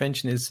 divine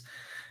intervention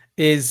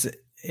is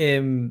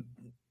one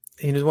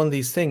of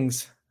these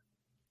things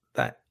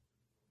that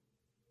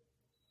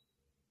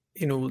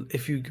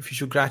if you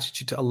show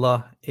gratitude to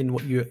Allah in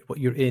what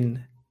you're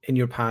in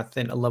your path,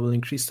 then Allah will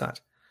increase that.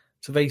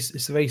 It's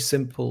a very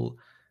simple.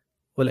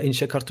 Well, in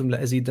shakartum la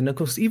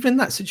azidannakum. Even in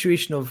that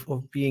situation of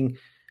being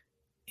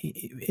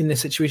in a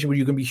situation where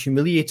you're going to be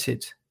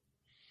humiliated,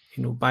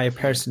 by a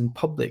person in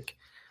public,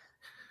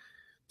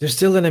 there's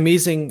still an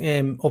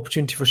amazing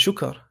opportunity for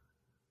shukr,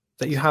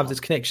 that you have this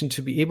connection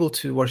to be able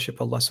to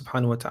worship Allah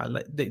subhanahu wa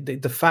ta'ala.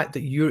 The fact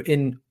that you're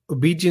in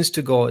obedience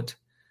to God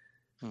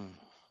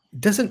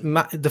doesn't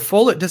matter. The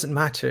fallout doesn't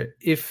matter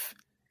if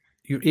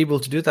you're able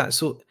to do that.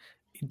 So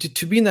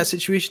to be in that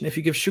situation, if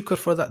you give shukr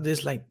for that,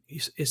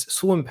 it's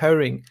so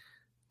empowering,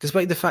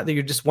 despite the fact that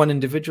you're just one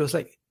individual. It's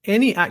like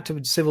any act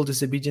of civil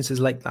disobedience is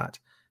like that.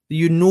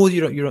 You know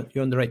you're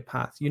on the right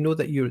path. You know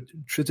that your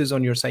truth is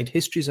on your side.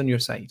 History is on your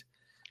side.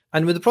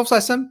 And with the Prophet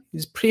ﷺ,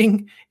 he's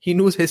praying, he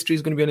knows history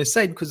is going to be on his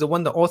side, because the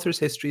one that authors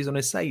history is on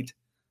his side.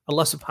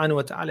 Allah subhanahu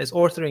wa ta'ala is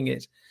authoring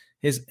it.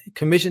 He's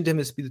commissioned him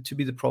to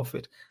be the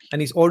Prophet, and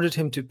he's ordered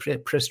him to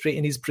prostrate,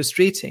 and he's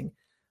prostrating.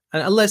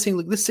 And Allah is saying,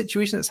 look, this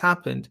situation that's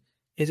happened,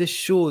 it just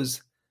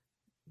shows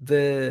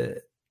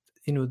the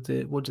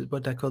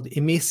what I call the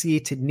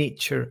emaciated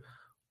nature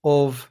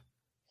of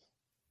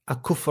a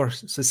kufr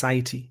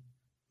society,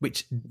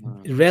 which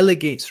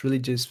relegates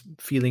religious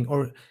feeling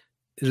or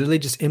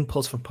religious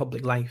impulse from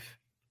public life.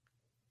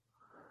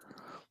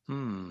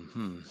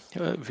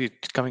 We're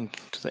coming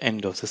to the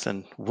end of this,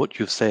 and what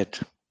you've said,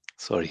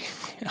 sorry,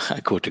 I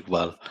quote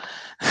Iqbal.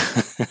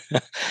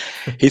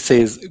 He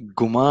says,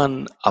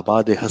 Guman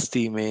abad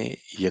hasti mein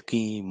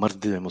yaqeen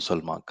mard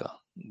musalman ka.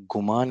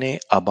 Gumane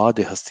abad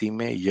hasti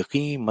mein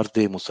yaqeen mard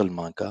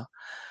musalman ka.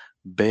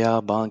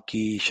 Beyaban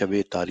ki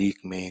shabe tariq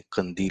mein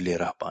qandil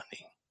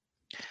rahbani.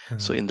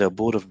 So in the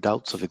abode of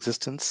doubts of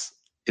existence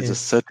is a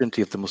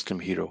certainty of the Muslim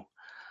hero,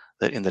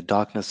 that in the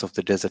darkness of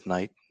the desert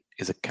night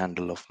is a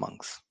candle of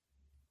monks.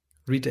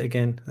 Read it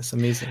again. That's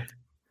amazing.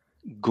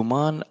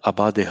 Guman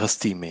abad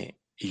hasti mein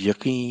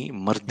yaqeen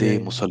mard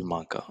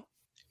musalman ka.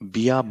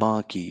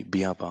 Biyaban ki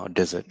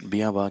desert.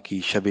 Biyaban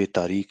ki shabe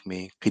tariq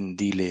mein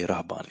qandil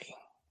rahbani.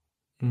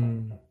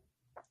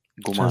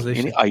 Guman,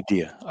 any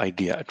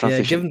idea,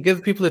 translation. Yeah,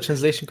 give people a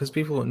translation, because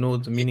people won't know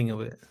the meaning of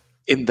it.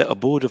 In the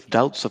abode of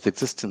doubts of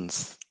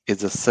existence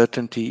is a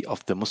certainty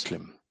of the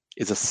Muslim,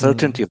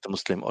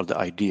 or the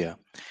idea.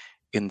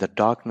 In the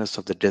darkness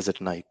of the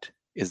desert night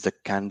is the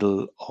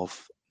candle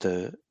of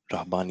the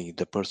Rahbani,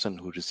 the person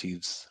who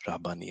receives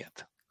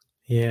Rahbaniyat.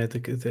 Yeah,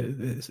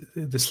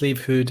 the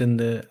slavehood and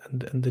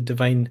the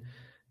divine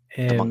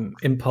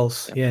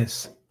impulse.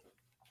 Yes.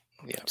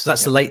 Yeah. So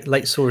that's the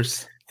light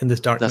source in this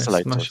darkness. That's the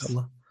light mashallah.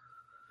 Source.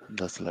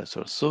 That's the light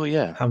source. So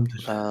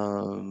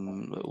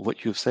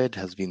what you've said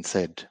has been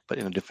said, but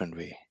in a different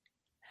way.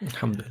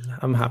 Alhamdulillah.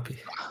 I'm happy.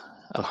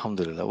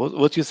 Alhamdulillah.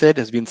 What you said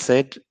has been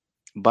said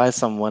by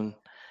someone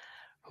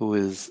who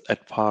is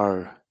at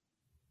par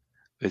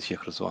with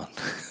Sheikh Rizwan.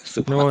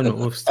 No,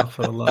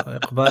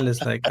 astaghfirullah. Iqbal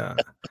is like a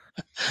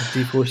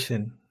deep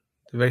ocean.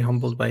 Very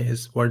humbled by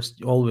his words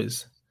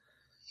always.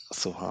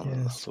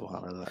 Subhanallah. Yes.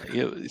 Subhanallah.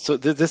 Yeah, so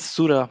this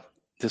surah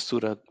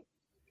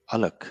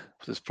Alaq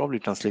is probably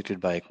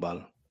translated by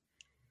Iqbal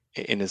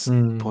in his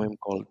poem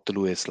called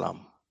Tulu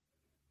Islam.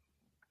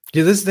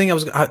 Yeah, this thing I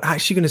was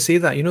actually going to say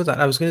that. You know that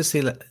I was going to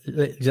say that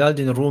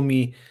Jalaluddin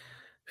Rumi,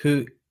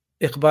 who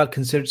Iqbal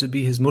considers to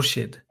be his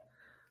murshid,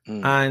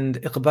 and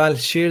Iqbal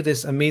shared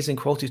this amazing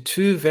quality,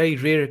 two very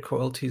rare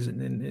qualities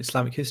in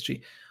Islamic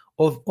history,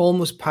 of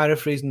almost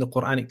paraphrasing the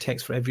Quranic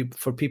text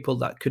for people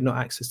that could not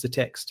access the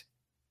text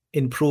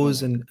in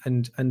prose and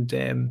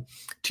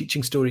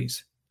teaching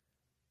stories.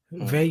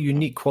 Very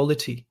unique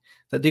quality,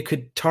 that they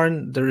could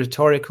turn the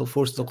rhetorical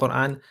force of the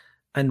Quran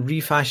and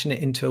refashion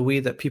it into a way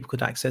that people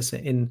could access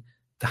it in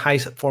the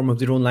highest form of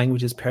their own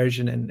languages,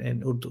 Persian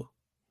and Urdu.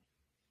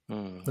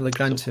 Will I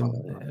grant him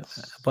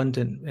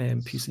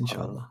abundant peace,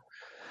 inshallah.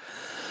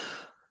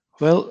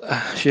 Well,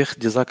 Sheikh,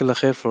 Jazakallah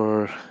khair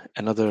for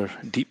another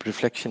deep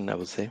reflection, I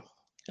would say.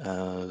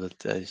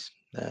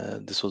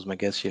 This was my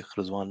guest, Sheikh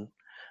Rizwan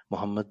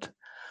Muhammad.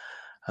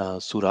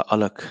 Surah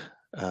Alaq,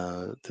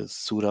 the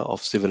Surah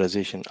of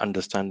Civilization,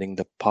 understanding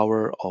the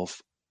power of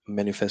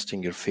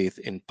manifesting your faith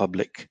in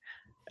public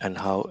and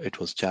how it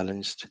was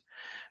challenged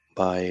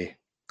by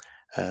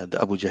the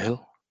Abu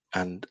Jahl,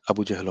 and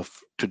Abu Jahl of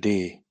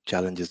today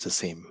challenges the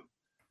same.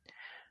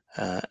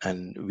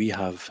 And we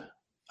have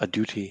a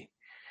duty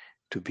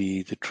to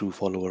be the true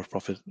follower of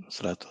Prophet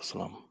Sallallahu Alaihi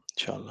Wasallam,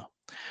 inshallah.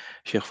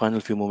 Sheikh, final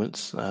few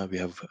moments. We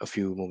have a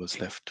few moments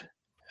left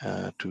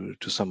to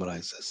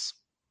summarize this.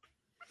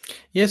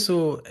 Yeah,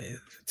 so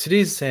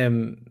today's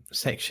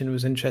section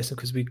was interesting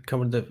because we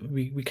covered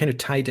we kind of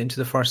tied it into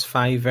the first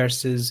 5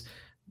 verses.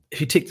 If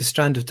you take the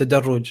strand of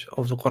tadarruj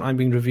of the Quran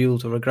being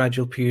revealed over a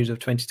gradual period of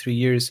 23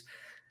 years,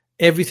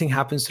 everything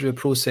happens through a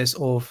process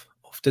of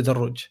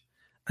tadarruj.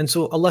 And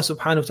so Allah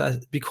subhanahu wa ta'ala,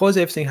 because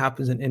everything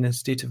happens in a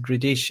state of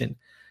gradation,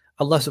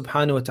 Allah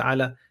subhanahu wa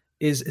ta'ala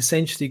is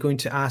essentially going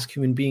to ask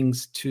human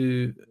beings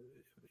to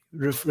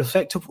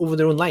reflect over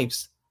their own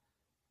lives.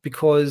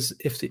 Because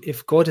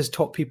if God has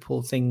taught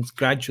people things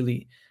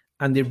gradually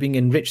and they're being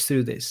enriched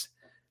through this,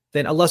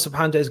 then Allah subhanahu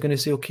wa ta'ala is going to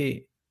say,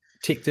 okay,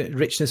 take the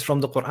richness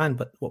from the Quran.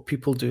 But what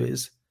people do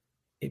is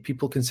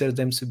people consider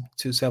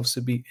themselves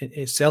to be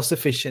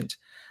self-sufficient.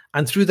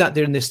 And through that,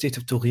 they're in this state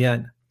of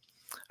tughyan.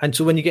 And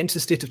so when you get into the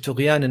state of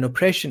tughyan and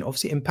oppression,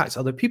 obviously it impacts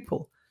other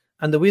people.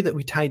 And the way that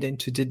we tied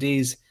into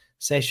today's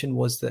session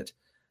was that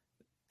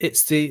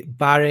it's the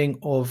barring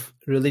of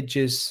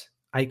religious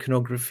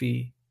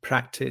iconography,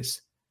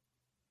 practice,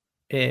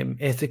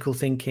 ethical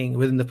thinking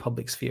within the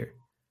public sphere.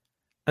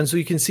 And so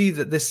you can see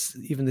that this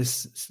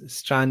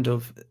strand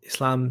of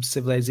Islam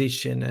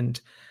civilization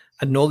and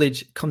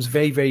knowledge comes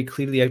very, very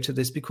clearly out of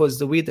this, because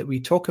the way that we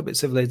talk about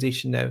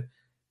civilization now,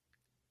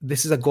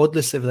 this is a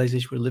godless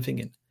civilization we're living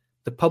in.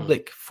 The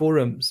public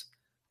forums,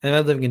 and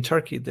I'm living in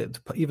Turkey,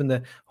 even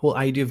the whole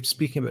idea of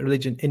speaking about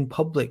religion in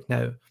public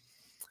now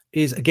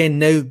is again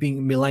now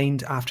being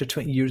maligned after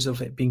 20 years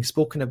of it being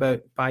spoken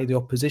about by the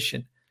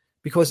opposition,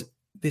 because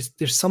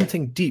there's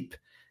something deep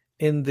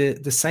in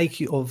the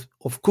psyche of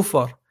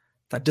kufr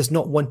that does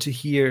not want to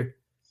hear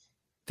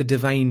the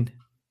divine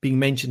being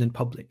mentioned in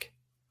public.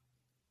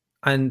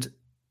 And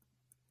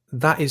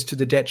that is to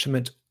the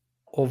detriment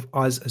of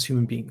us as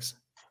human beings.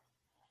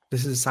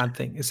 This is a sad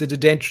thing. It's a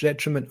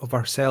detriment of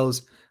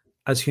ourselves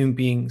as human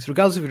beings,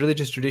 regardless of your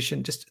religious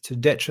tradition, just to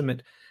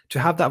detriment, to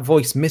have that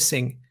voice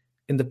missing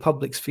in the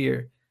public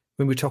sphere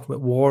when we're talking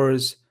about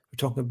wars, we're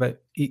talking about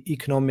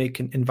economic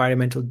and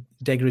environmental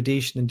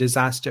degradation and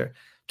disaster.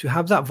 To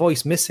have that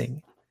voice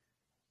missing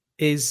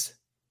is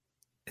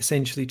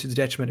essentially to the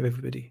detriment of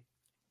everybody.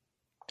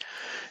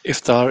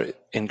 Iftar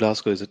in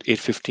Glasgow is at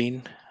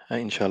 8:15.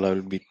 Inshallah, I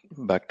will be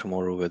back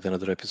tomorrow with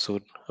another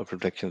episode of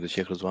Reflections with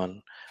Sheikh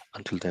Rizwan.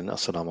 Until then,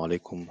 Assalamu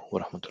alaikum wa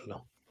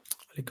rahmatullah.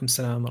 Alaikum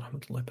salam wa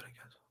rahmatullahi wa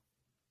barakatuh.